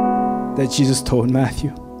that Jesus told Matthew.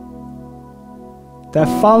 That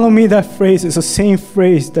follow me, that phrase is the same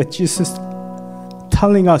phrase that Jesus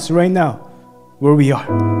telling us right now where we are.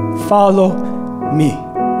 Follow me.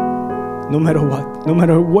 No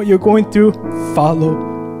matter what you're going through, follow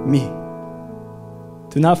me.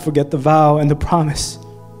 Do not forget the vow and the promise.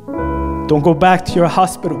 Don't go back to your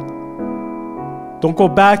hospital. Don't go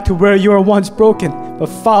back to where you were once broken, but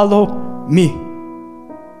follow me.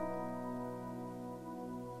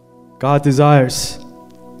 God desires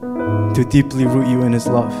to deeply root you in His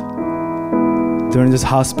love during this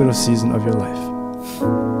hospital season of your life,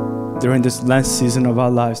 during this Lent season of our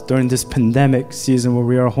lives, during this pandemic season where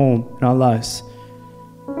we are home in our lives.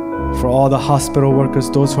 For all the hospital workers,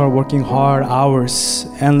 those who are working hard hours,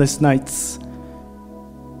 endless nights,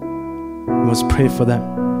 we must pray for them.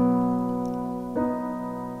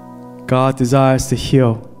 God desires to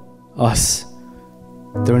heal us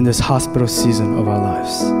during this hospital season of our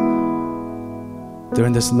lives.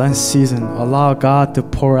 During this Lent season, allow God to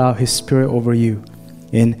pour out His Spirit over you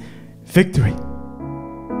in victory.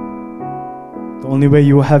 The only way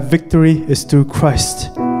you will have victory is through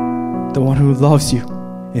Christ, the one who loves you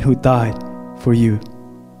and who died for you,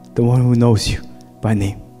 the one who knows you by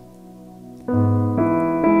name.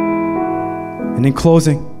 And in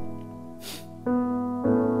closing,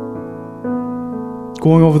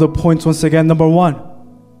 going over the points once again. Number 1,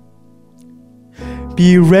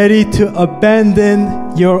 be ready to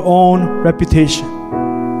abandon your own reputation.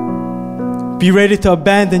 Be ready to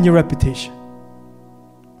abandon your reputation.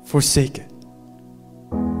 Forsake it.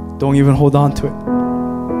 Don't even hold on to it.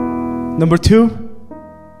 Number 2,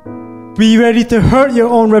 be ready to hurt your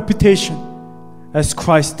own reputation as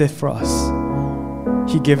Christ did for us.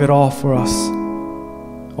 He gave it all for us,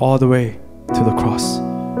 all the way to the cross,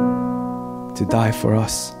 to die for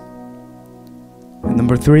us. And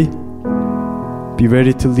number 3, be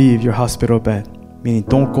ready to leave your hospital bed, meaning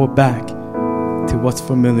don't go back to what's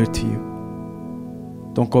familiar to you.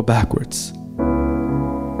 Don't go backwards,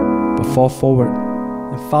 but fall forward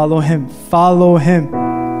and follow Him. Follow Him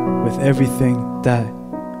with everything that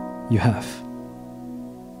you have.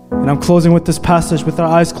 And I'm closing with this passage with our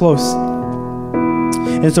eyes closed.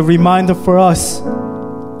 And it's a reminder for us.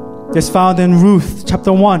 It's found in Ruth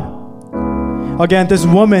chapter 1. Again, this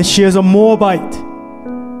woman, she is a Moabite.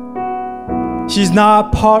 She's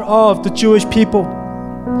not part of the Jewish people.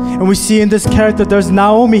 And we see in this character, there's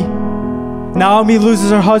Naomi. Naomi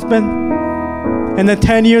loses her husband. And then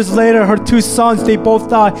 10 years later, her 2 sons, they both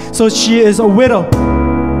die. So she is a widow.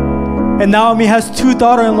 And Naomi has 2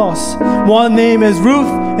 daughter-in-laws. One name is Ruth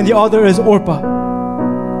and the other is Orpah.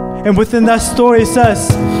 And within that story it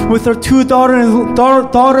says, with her 2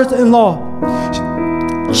 daughters-in-law,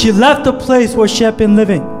 she left the place where she had been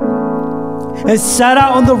living and set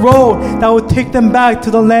out on the road that would take them back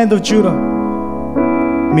to the land of Judah.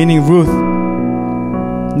 Meaning Ruth,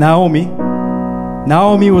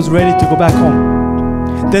 Naomi was ready to go back home.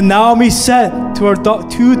 Then Naomi said to her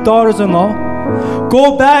 2 daughters-in-law,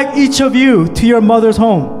 go back each of you to your mother's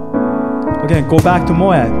home. Again, go back to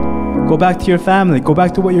Moab. Go back to your family. Go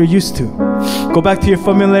back to what you're used to. Go back to your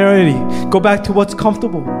familiarity. Go back to what's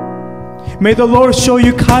comfortable. May the Lord show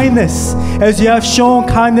you kindness as you have shown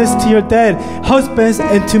kindness to your dead husbands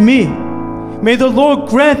and to me. May the Lord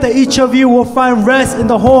grant that each of you will find rest in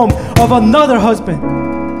the home of another husband.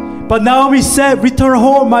 But Naomi said, return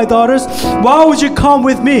home, my daughters. Why would you come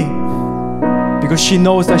with me? Because she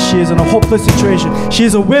knows that she is in a hopeless situation. She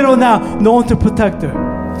is a widow now, no one to protect her.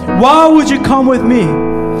 Why would you come with me?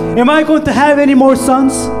 Am I going to have any more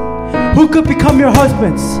sons? Who could become your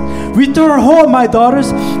husbands? Return home, my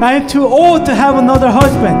daughters. I am too old to have another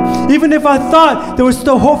husband. Even if I thought there was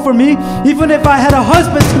still hope for me, even if I had a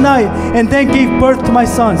husband tonight and then gave birth to my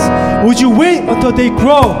sons, would you wait until they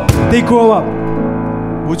grow up?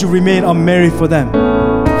 Would you remain unmarried for them?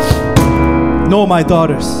 No, my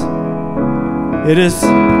daughters. It is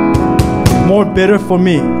more bitter for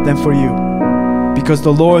me than for you, because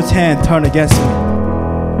the Lord's hand turned against me.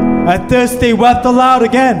 At this, they wept aloud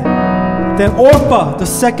again. Then Orpah, the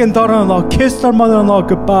second daughter-in-law, kissed her mother-in-law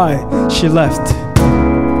goodbye. She left.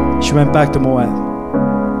 She went back to Moab.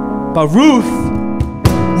 But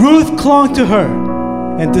Ruth clung to her.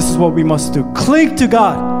 And this is what we must do. Cling to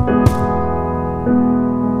God.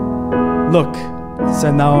 Look,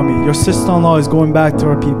 said Naomi, your sister-in-law is going back to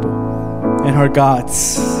her people and her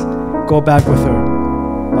gods. Go back with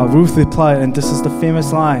her. Ruth replied, and this is the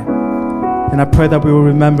famous line, and I pray that we will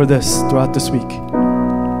remember this throughout this week.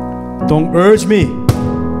 Don't urge me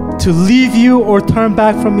to leave you or turn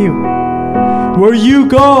back from you. Where you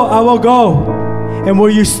go, I will go. And where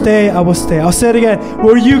you stay, I will stay. I'll say it again.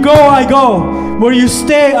 Where you go, I go. Where you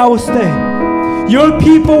stay, I will stay. Your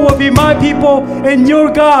people will be my people, and your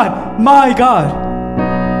God, my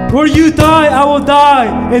God. Where you die, I will die,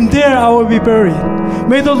 and there I will be buried.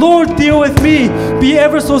 May the Lord deal with me, be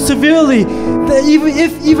ever so severely, that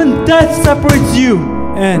even death separates you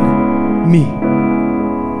and me.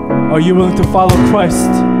 Are you willing to follow Christ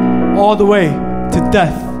all the way to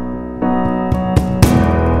death,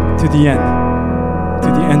 to the end, to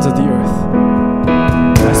the ends of the earth?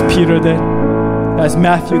 As Peter did, as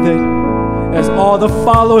Matthew did, as all the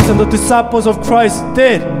followers and the disciples of Christ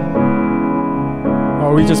did? Or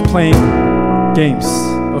are we just playing games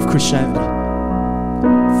of Christianity?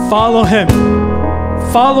 Follow Him.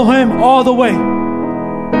 Follow Him all the way.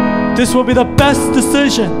 This will be the best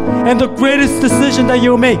decision and the greatest decision that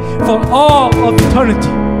you'll make for all of eternity.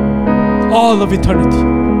 All of eternity.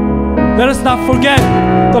 Let us not forget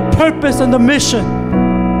the purpose and the mission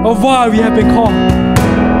of why we have been called.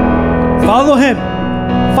 Follow Him.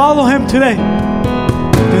 Follow Him today.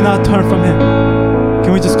 Do not turn from Him.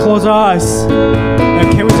 Can we just close our eyes?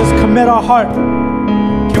 And can we just commit our heart?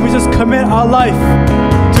 Can we just commit our life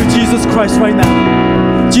to Jesus Christ right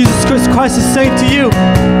now? Jesus Christ is saying to you,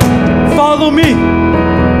 follow me.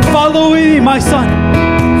 Follow me, my son.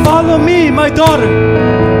 Follow me, my daughter.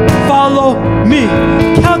 Follow me.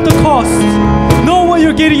 Count the cost. Know what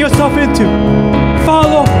you're getting yourself into.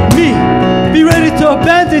 Follow me. Be ready to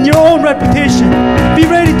abandon your own reputation. Be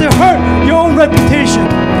ready to hurt your own reputation.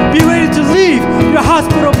 Be ready to leave your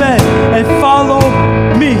hospital bed and follow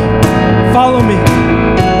me. Follow me.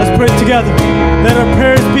 Let's pray together. Let our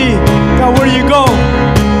prayers be, God, where you go,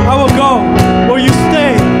 I will go. Where you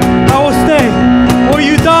stay, I will stay. Where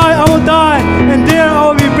you die, I will die. And there I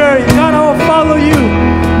will be buried. God, I will follow you.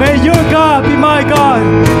 May your God be my God.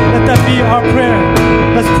 Let that be our prayer.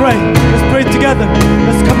 Let's pray. Let's pray together.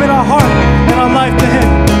 Let's commit our heart and our life to Him.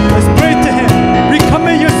 Let's pray to Him.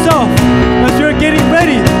 Recommit yourself as we're getting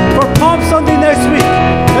ready for Palm Sunday next week.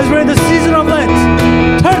 As we're in the season of Lent.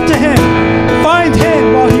 Turn to Him. Find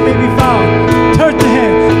Him while He may be found. Turn to Him.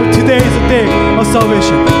 For today is the day of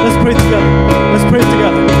salvation. Let's pray together. Let's pray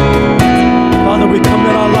together. Father, we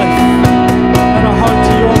commit our life and our heart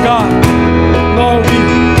to you, oh God. Lord, we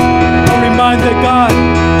are reminded, God,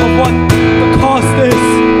 of what the cost is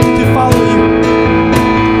to follow you.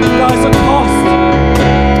 God, it's a cost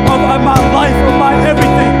of my life, of my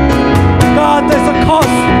everything. God, there's a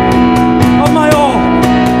cost of my all.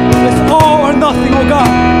 It's all or nothing, oh God.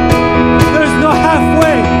 There's no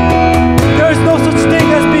halfway. There is no such thing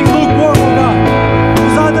as being lukewarm, oh God.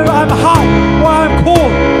 It's either I'm hot or I'm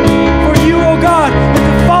cold. For you, oh God, and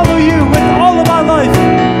to follow you with all of my life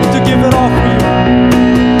and to give it all for you.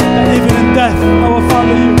 That even in death, I will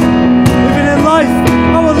follow you. Even in life,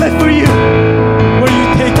 I will live for you. Where you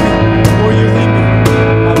take me, where you lead me,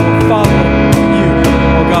 I will follow you,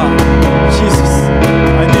 oh God. Jesus,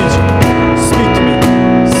 I need you. Speak to me.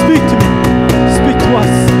 Speak to me. Speak to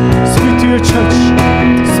us. Speak to your church.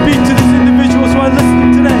 Speak to these individuals who are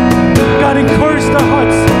listening today. God, encourage their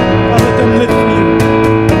hearts. God, let them live for you.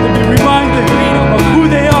 Let them be reminded of who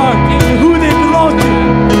they are and who they belong to.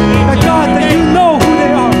 That God, that you know who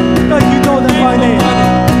they are. God, you know them by name.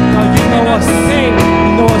 God, you know us.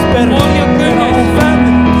 You know us better than our own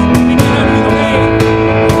family. You know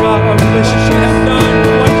God, our relationship.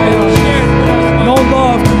 No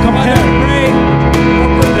love to compare.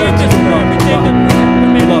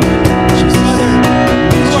 Love, Jesus.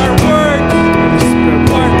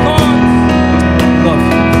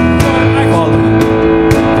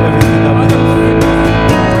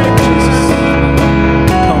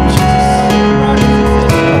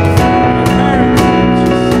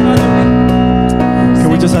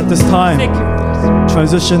 This time,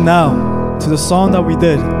 transition now to the song that we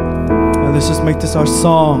did, and let's just make this our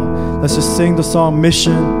song. Let's just sing the song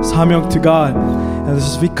Mission 사명 to God, and let's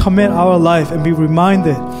just recommit our life and be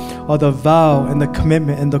reminded of the vow and the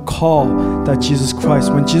commitment and the call that Jesus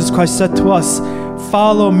Christ, when Jesus Christ said to us,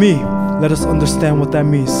 follow me, let us understand what that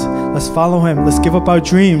means. Let's follow Him. Let's give up our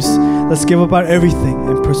dreams. Let's give up our everything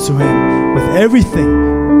and pursue Him with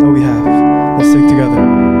everything that we have. Let's sing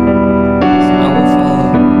together.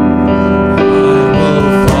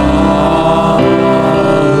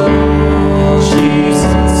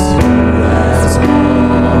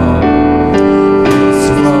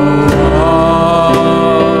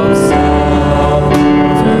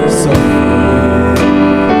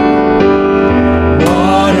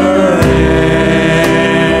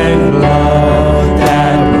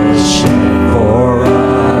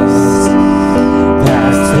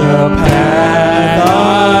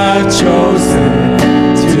 Path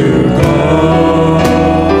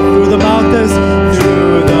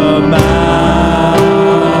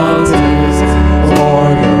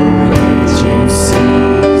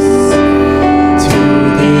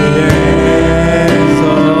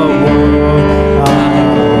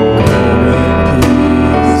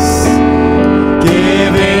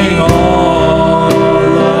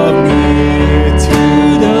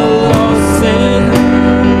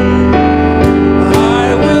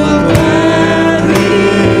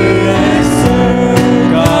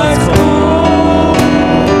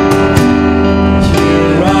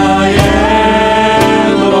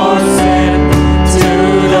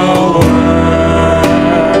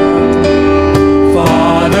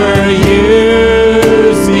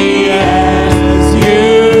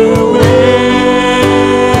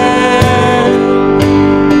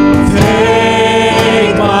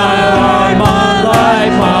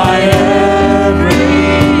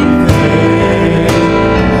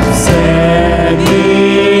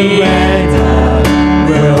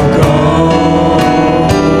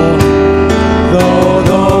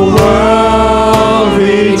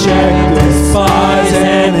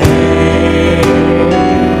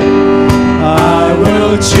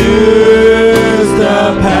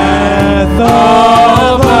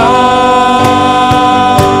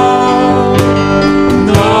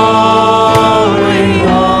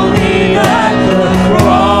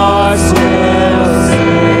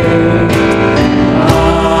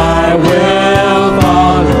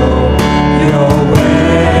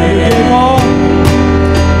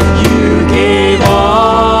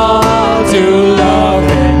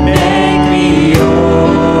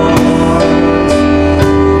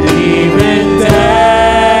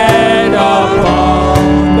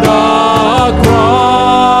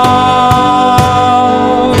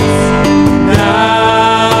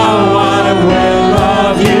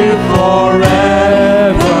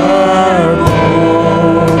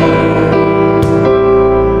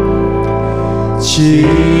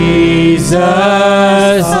Jesus,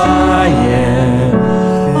 I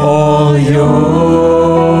am all yours.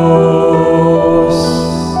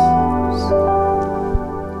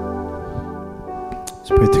 Let's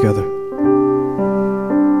pray together.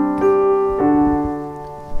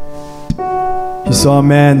 He saw a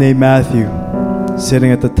man named Matthew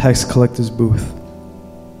sitting at the tax collector's booth.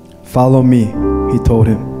 "Follow me," he told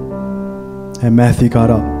him. And Matthew got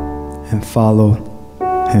up and followed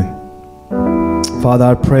him. Father,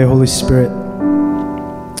 I pray, Holy Spirit,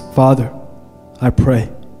 Father, I pray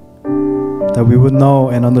that we would know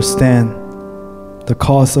and understand the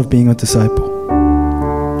cost of being a disciple.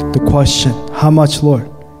 The question, how much, Lord?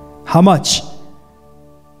 How much?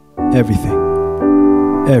 Everything.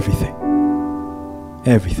 Everything.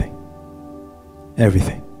 Everything.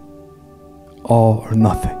 Everything. All or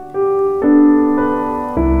nothing.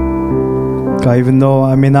 God, even though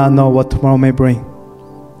I may not know what tomorrow may bring,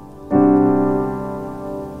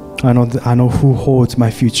 I know who holds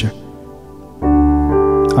my future.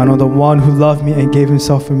 I know the one who loved me and gave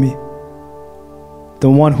himself for me.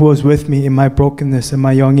 The one who was with me in my brokenness in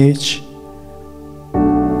my young age.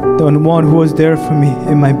 The one who was there for me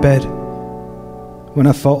in my bed when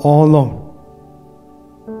I felt all alone.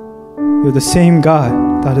 You're the same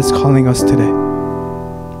God that is calling us today.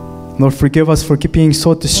 Lord, forgive us for being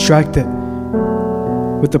so distracted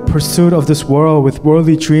with the pursuit of this world, with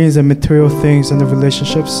worldly dreams and material things and the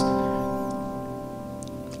relationships.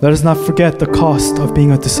 Let us not forget the cost of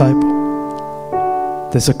being a disciple.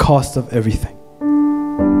 There's a cost of everything.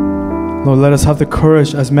 Lord, let us have the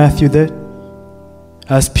courage as Matthew did,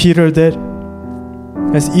 as Peter did,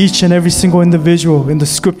 as each and every single individual in the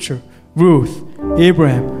scripture, Ruth,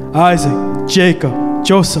 Abraham, Isaac, Jacob,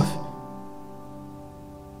 Joseph,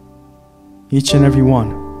 each and every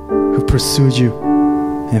one who pursued you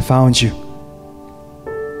and found you.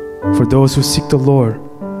 For those who seek the Lord,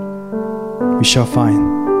 we shall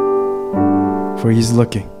find. For He's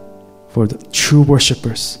looking for the true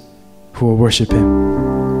worshipers who will worship Him,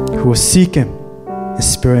 who will seek Him in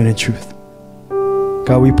spirit and in truth.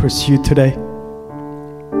 God, we pursue you today.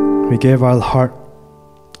 We give our heart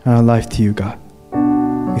and our life to you, God.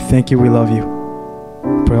 We thank you, we love you.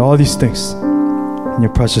 We pray all these things in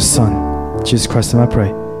your precious Son, Jesus Christ, and I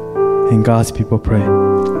pray. And God's people pray.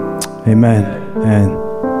 Amen and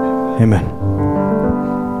amen.